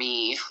mind for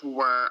me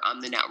were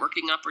the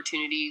networking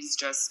opportunities,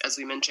 just as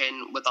we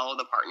mentioned, with all of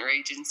the partner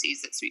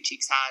agencies that Sweet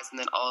Cheeks has, and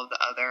then all of the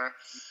other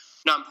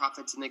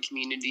nonprofits in the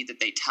community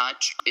that they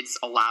touch. It's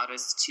allowed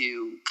us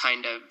to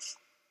kind of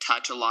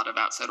touch a lot of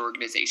outside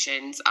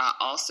organizations.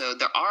 Also,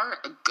 there are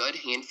a good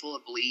handful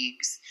of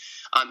leagues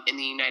in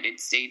the United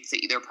States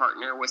that either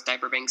partner with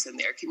diaper banks in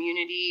their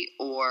community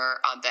or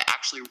that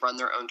actually run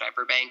their own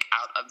diaper bank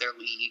out of their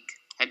league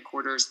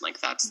headquarters. Like,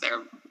 that's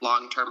their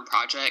long-term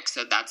project.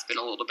 So that's been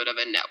a little bit of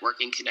a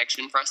networking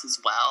connection for us as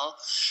well.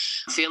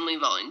 Family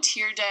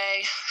Volunteer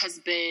Day has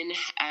been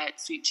at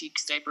Sweet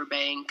Cheeks Diaper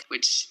Bank,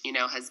 which,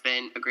 has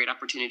been a great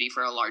opportunity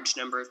for a large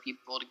number of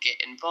people to get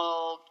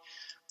involved.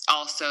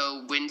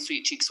 Also, when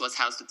Sweet Cheeks was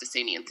housed at the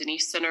St. Anthony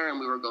Center and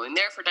we were going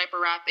there for diaper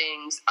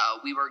wrappings,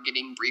 we were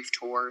getting brief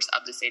tours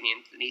of the St.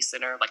 Anthony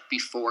Center, like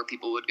before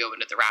people would go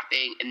into the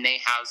wrapping, and they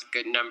house a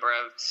good number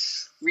of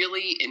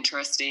really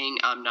interesting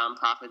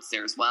nonprofits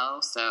there as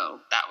well. So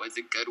that was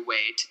a good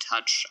way to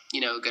touch,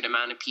 a good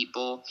amount of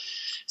people.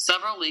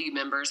 Several league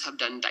members have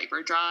done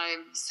diaper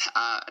drives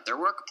at their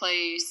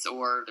workplace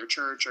or their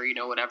church or,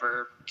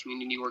 whatever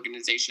community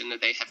organization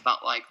that they have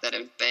felt like that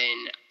have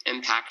been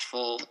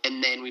impactful.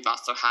 And then we've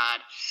also had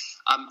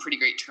pretty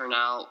great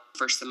turnout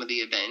for some of the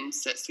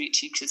events that Sweet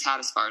Cheeks has had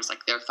as far as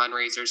like their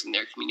fundraisers and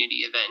their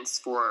community events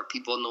for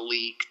people in the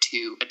league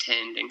to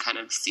attend and kind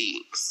of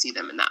see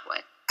them in that way.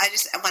 I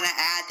just want to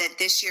add that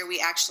this year we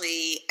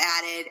actually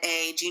added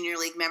a Junior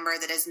League member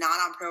that is not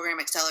on Program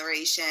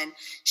Acceleration.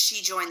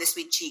 She joined the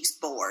Sweet Cheeks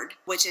board,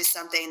 which is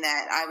something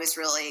that I was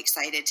really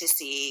excited to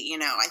see.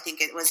 I think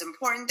it was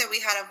important that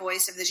we had a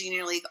voice of the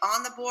Junior League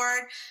on the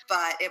board,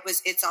 but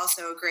it's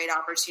also a great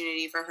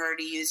opportunity for her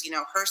to use,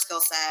 her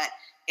skill set.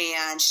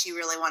 And she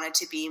really wanted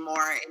to be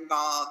more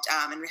involved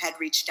and had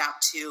reached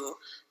out to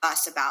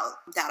us about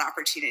that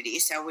opportunity.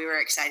 So we were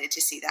excited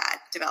to see that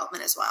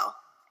development as well.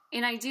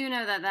 And I do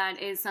know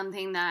that is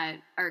something that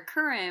our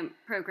current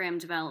program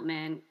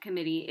development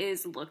committee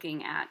is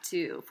looking at,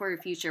 too, for a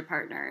future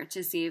partner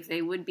to see if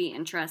they would be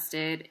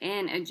interested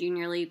in a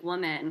Junior League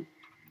woman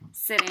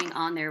sitting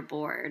on their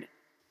board.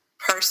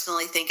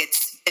 Personally think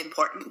it's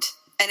important,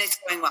 and it's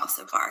going well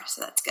so far,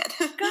 so that's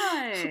good.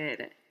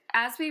 Good.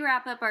 As we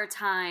wrap up our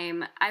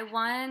time, I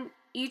want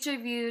each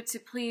of you to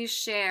please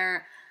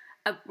share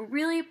a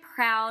really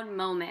proud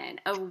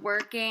moment of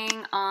working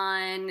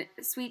on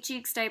Sweet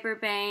Cheeks Diaper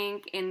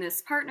Bank in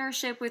this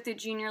partnership with the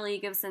Junior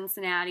League of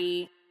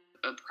Cincinnati.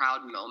 A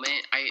proud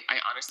moment. I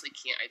honestly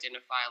can't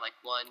identify like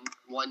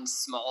one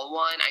small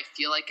one. I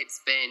feel like it's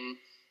been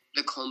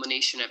the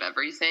culmination of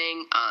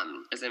everything.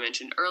 As I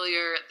mentioned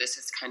earlier, this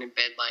has kind of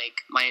been like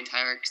my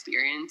entire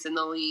experience in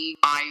the league.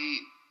 I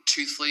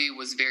truthfully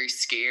was very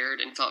scared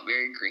and felt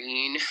very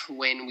green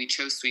when we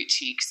chose Sweet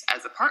Cheeks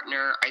as a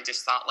partner. I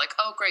just thought like,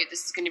 oh great,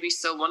 this is going to be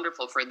so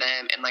wonderful for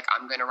them, and like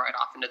I'm going to ride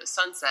off into the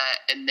sunset.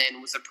 And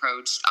then was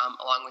approached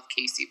along with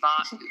Casey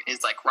Vaught, who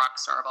is like rock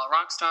star of all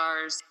rock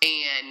stars,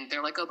 and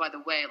they're like, oh, by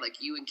the way,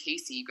 like you and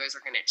Casey, you guys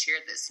are going to chair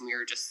this. And we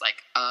were just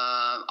like,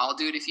 I'll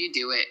do it if you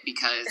do it,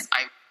 because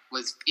I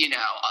was,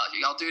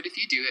 I'll do it if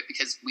you do it,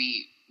 because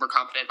we're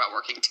confident about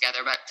working together.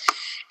 But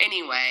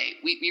anyway,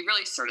 we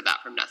really started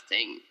that from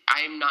nothing.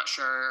 I'm not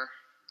sure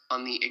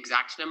on the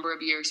exact number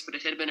of years, but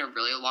it had been a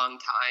really long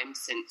time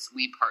since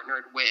we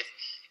partnered with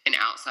an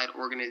outside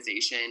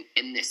organization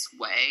in this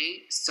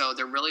way. So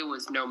there really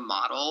was no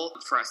model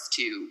for us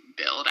to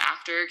build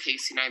after.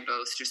 Casey and I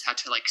both just had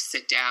to like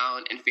sit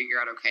down and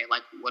figure out, okay,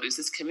 like what is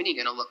this committee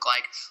going to look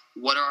like?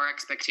 What are our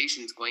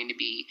expectations going to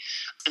be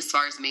as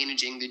far as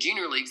managing the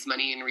Junior League's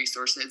money and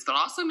resources, but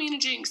also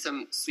managing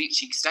some Sweet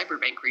Cheeks Diaper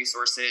Bank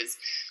resources,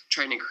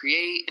 trying to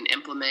create and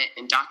implement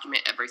and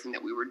document everything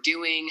that we were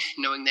doing,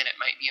 knowing that it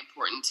might be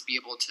important to be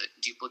able to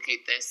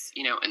duplicate this,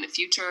 in the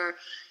future.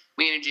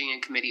 Managing a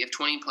committee of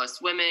 20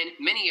 plus women,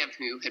 many of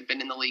who had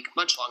been in the league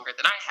much longer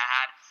than I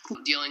had,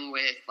 dealing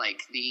with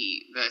like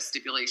the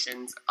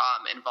stipulations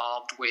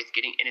involved with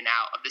getting in and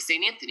out of the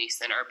St. Anthony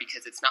Center,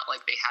 because it's not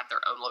like they had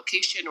their own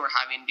location or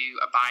having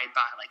to abide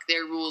by like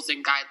their rules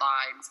and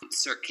guidelines,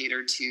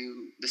 cater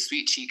to the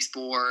Sweet Cheeks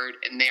board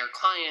and their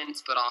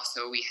clients, but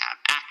also we have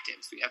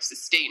actives, we have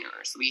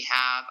sustainers, we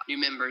have new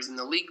members in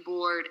the league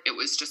board. It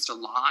was just a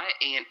lot,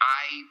 and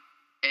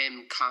I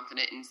am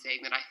confident in saying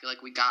that I feel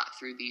like we got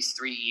through these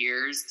 3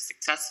 years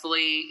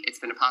successfully. It's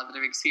been a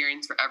positive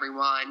experience for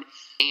everyone,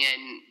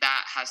 and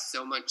that has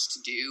so much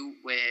to do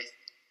with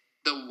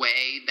the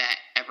way that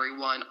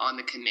everyone on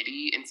the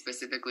committee, and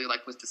specifically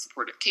like with the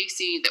support of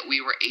Casey, that we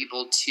were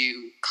able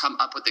to come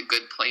up with a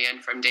good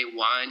plan from day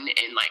one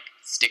and like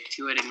stick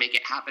to it and make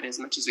it happen as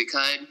much as we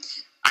could.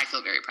 I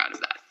feel very proud of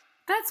that.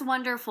 That's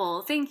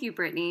wonderful. Thank you,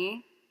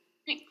 Brittany.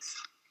 Thanks.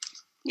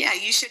 Yeah,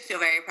 you should feel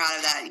very proud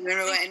of that. You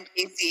remember when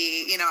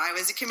Casey, I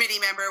was a committee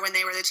member when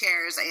they were the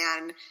chairs,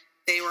 and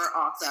they were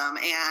awesome.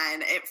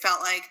 And it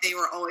felt like they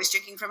were always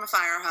drinking from a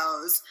fire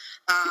hose.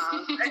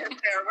 And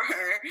there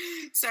were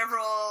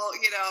several,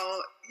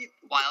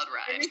 wild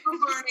ride.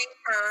 Learning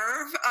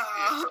curve.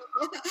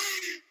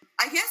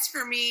 I guess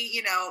for me,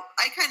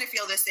 I kind of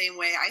feel the same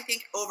way. I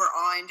think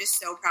overall, I'm just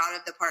so proud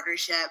of the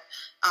partnership.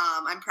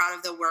 I'm proud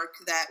of the work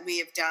that we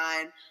have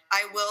done.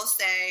 I will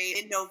say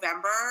in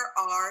November,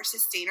 our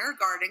Sustainer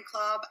Garden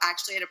Club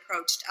actually had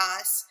approached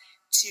us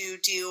to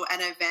do an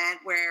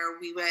event where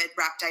we would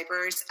wrap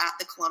diapers at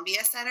the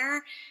Columbia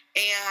Center.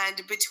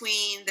 And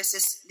between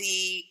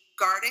the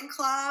Garden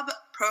Club,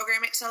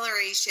 Program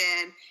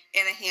Acceleration,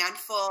 and a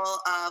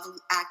handful of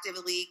active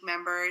league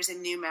members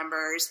and new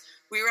members,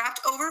 we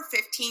wrapped over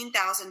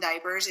 15,000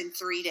 diapers in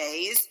 3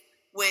 days,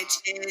 which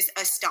is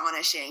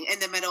astonishing in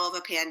the middle of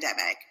a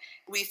pandemic.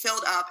 We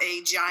filled up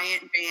a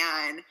giant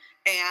van,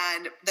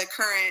 and the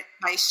current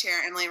vice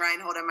chair, Emily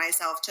Reinhold, and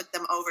myself took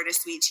them over to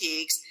Sweet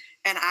Cheeks.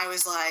 And I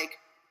was like,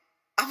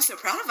 I'm so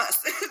proud of us.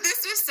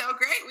 This was so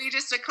great. We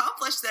just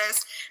accomplished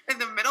this in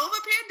the middle of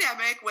a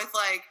pandemic with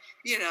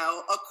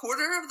a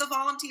quarter of the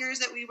volunteers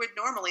that we would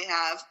normally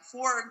have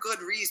for a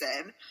good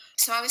reason.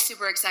 So I was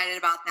super excited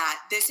about that.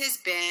 This has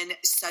been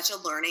such a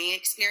learning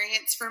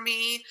experience for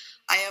me.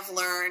 I have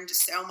learned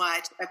so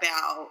much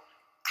about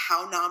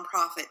how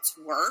nonprofits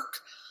work.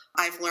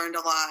 I've learned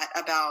a lot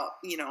about,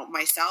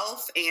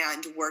 myself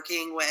and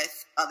working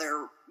with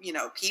other,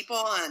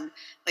 people. And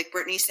like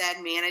Brittany said,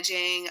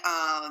 managing,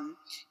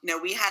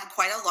 we had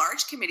quite a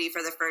large committee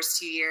for the first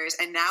 2 years,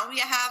 and now we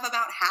have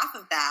about half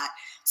of that.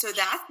 So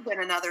that's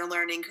been another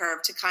learning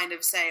curve to kind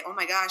of say, oh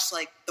my gosh,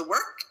 like the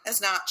work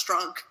has not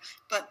shrunk,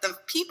 but the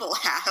people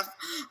have,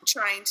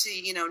 trying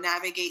to,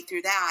 navigate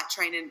through that,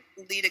 trying to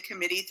lead a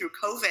committee through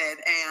COVID,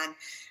 and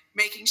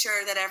making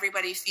sure that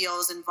everybody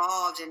feels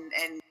involved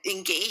and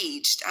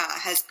engaged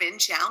has been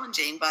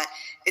challenging, but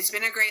it's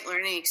been a great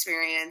learning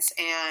experience.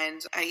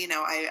 And,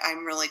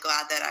 I'm really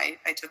glad that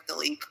I took the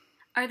leap.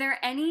 Are there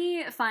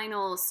any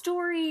final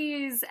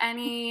stories,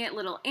 any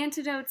little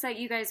anecdotes that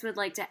you guys would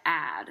like to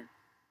add?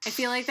 I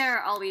feel like there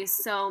are always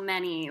so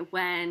many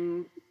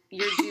when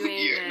you're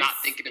doing You're not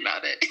thinking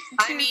about it.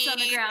 On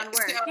the ground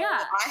work. So yeah.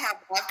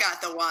 I've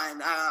got the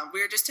one.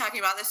 We were just talking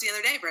about this the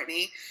other day,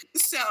 Brittany.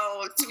 So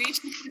Sweet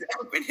Cheeks is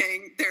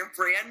opening their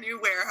brand new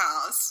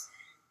warehouse,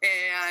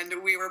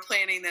 and we were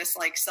planning this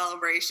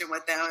celebration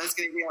with them. It was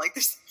going to be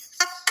this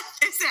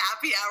this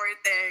happy hour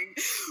thing.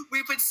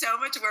 We put so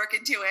much work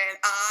into it.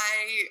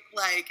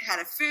 I had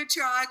a food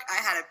truck.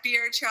 I had a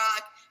beer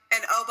truck.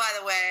 And oh, by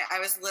the way, I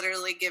was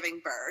literally giving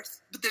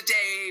birth the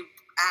day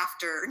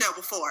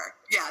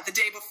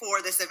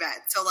before this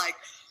event. So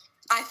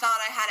I thought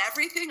I had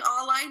everything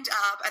all lined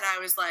up, and I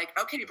was like,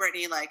 okay,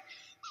 Brittany,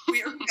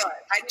 we are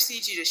good. I just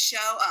need you to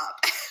show up.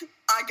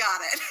 I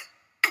got it.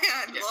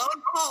 And lo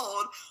and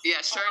behold.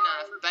 Yeah, sure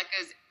enough,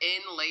 Becca's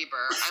in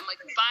labor. I'm like,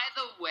 by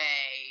the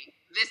way,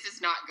 this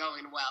is not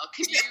going well.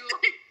 Can you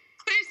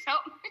please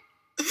help me?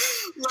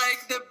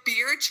 The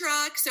beer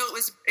truck, so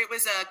it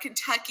was a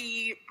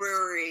Kentucky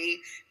brewery.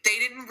 They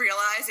didn't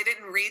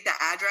read the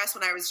address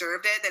when I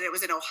reserved it, that it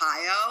was in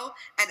Ohio,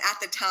 and at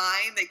the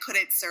time they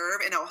couldn't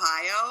serve in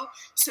Ohio,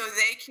 so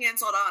they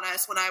canceled on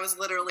us when I was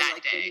literally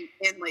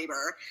in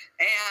labor.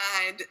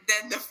 And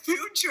then the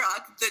food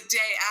truck, the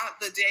day of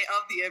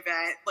the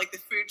event, the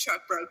food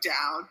truck broke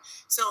down.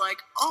 So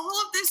all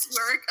of this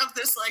work of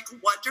this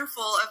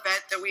wonderful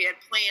event that we had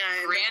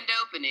planned, grand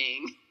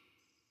opening,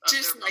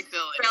 just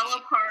fell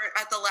apart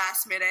at the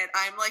last minute.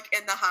 I'm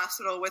in the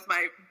hospital with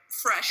my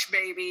fresh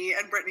baby,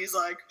 and Brittany's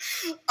I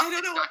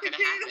don't know what to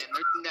do. Happen.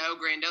 There's no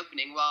grand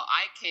opening. Well,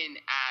 I can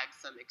add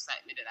some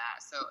excitement to that.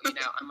 So,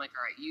 I'm all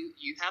right,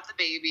 you have the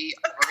baby.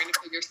 We're going to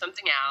figure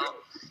something out.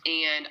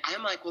 And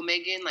I'm well,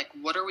 Megan,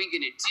 what are we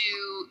going to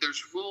do?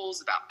 There's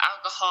rules about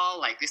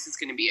alcohol. This is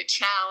going to be a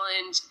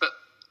challenge, but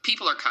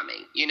people are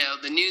coming,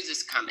 the news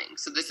is coming.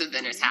 So this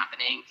event is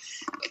happening.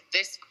 At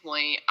this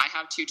point, I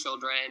have 2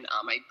 children.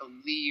 I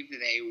believe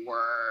they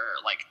were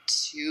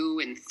 2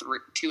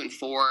 and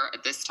 4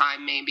 at this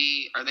time,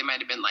 maybe, or they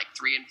might've been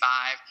 3 and 5.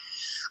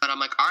 But I'm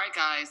all right,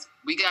 guys,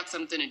 we got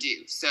something to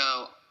do.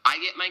 So I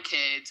get my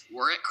kids,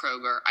 we're at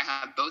Kroger, I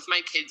have both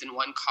my kids in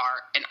one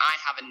cart, and I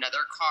have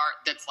another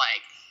cart that's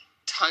like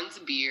tons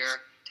of beer,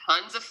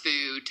 tons of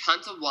food,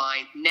 tons of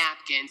wine,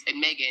 napkins, and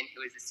Megan,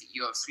 who is the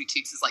CEO of Sweet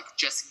Cheeks, is like,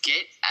 just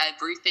get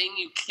everything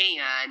you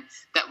can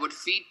that would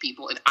feed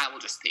people, and I will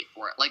just pay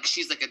for it. Like,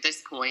 she's like, at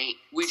this point,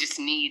 we just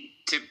need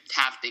to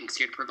have things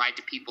here to provide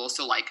to people,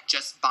 so, like,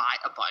 just buy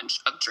a bunch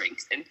of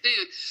drinks and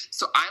food.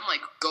 So I'm,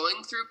 like,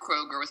 going through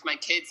Kroger with my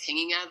kids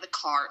hanging out of the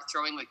cart,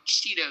 throwing, like,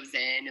 Cheetos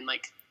in and,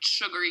 like,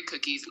 sugary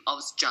cookies and all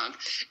this junk.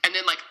 And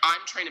then, like,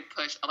 I'm trying to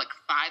push a, like,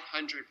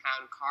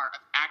 500-pound cart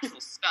of actual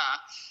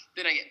stuff.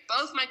 Then I get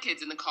both my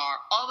kids in the car,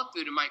 all the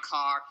food in my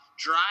car,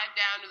 drive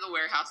down to the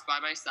warehouse by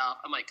myself.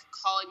 I'm, like,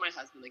 calling my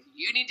husband, like,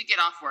 you need to get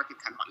off work and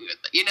come help me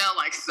with it. You know,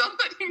 like,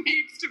 somebody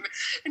needs to.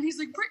 And he's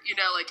like, Britt, you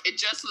know, like, it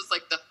just was,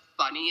 like, the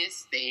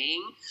funniest thing.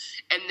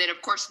 And then,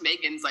 of course,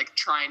 Megan's, like,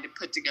 trying to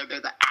put together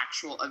the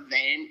actual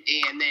event.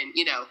 And then,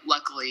 you know,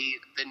 luckily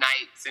the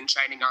knights in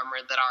shining armor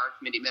that are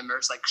committee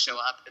members, like, show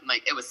up, and,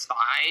 like, it was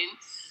fine.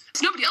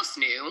 Nobody else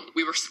knew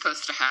we were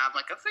supposed to have,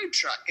 like, a food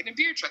truck and a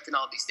beer truck and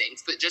all these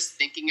things. But just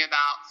thinking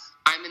about,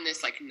 I'm in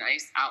this, like,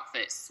 nice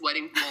outfit,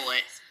 sweating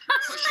bullets,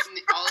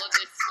 pushing all of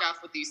this stuff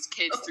with these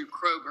kids through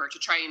Kroger to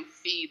try and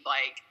feed,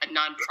 like, a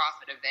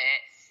nonprofit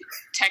event,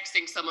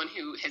 texting someone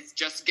who has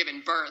just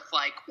given birth,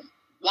 like,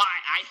 why?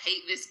 I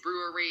hate this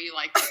brewery.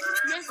 Like,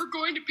 it's never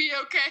going to be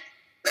okay.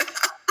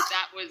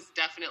 That was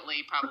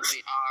definitely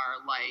probably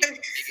our, like,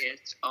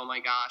 biggest, oh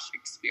my gosh,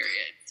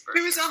 experience.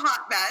 It was a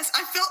hot mess.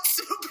 I felt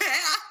so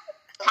bad.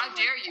 How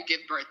dare you give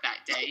birth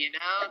that day, you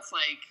know? It's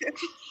like...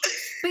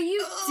 But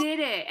you did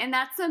it, and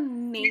that's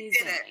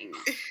amazing.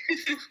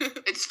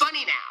 It's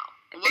funny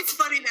now. It's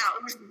funny now.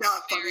 It was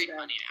not funny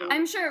now.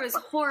 I'm sure it was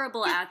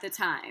horrible at the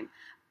time.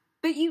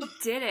 But you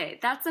did it.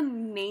 That's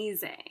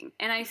amazing.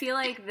 And I feel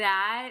like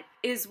that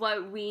is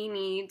what we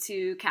need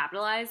to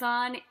capitalize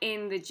on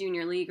in the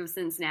Junior League of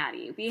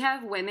Cincinnati. We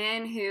have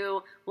women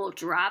who will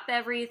drop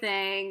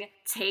everything,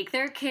 take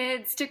their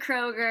kids to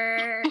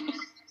Kroger,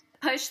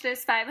 push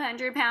this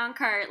 500-pound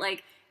cart,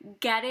 like,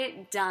 get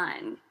it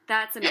done.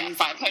 That's amazing.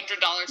 Yeah,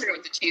 $500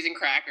 worth of cheese and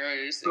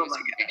crackers. Oh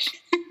my gosh.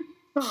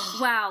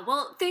 Wow.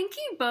 Well, thank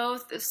you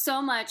both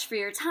so much for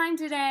your time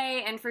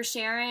today and for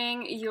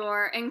sharing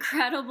your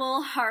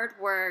incredible hard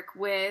work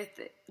with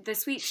the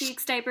Sweet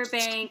Cheeks Diaper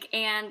Bank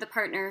and the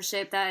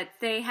partnership that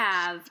they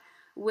have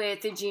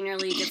with the Junior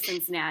League of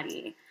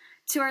Cincinnati.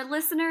 To our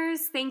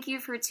listeners, thank you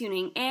for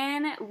tuning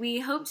in.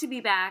 We hope to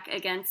be back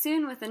again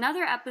soon with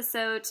another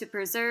episode to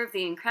preserve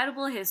the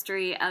incredible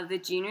history of the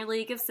Junior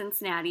League of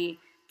Cincinnati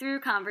through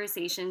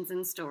conversations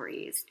and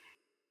stories.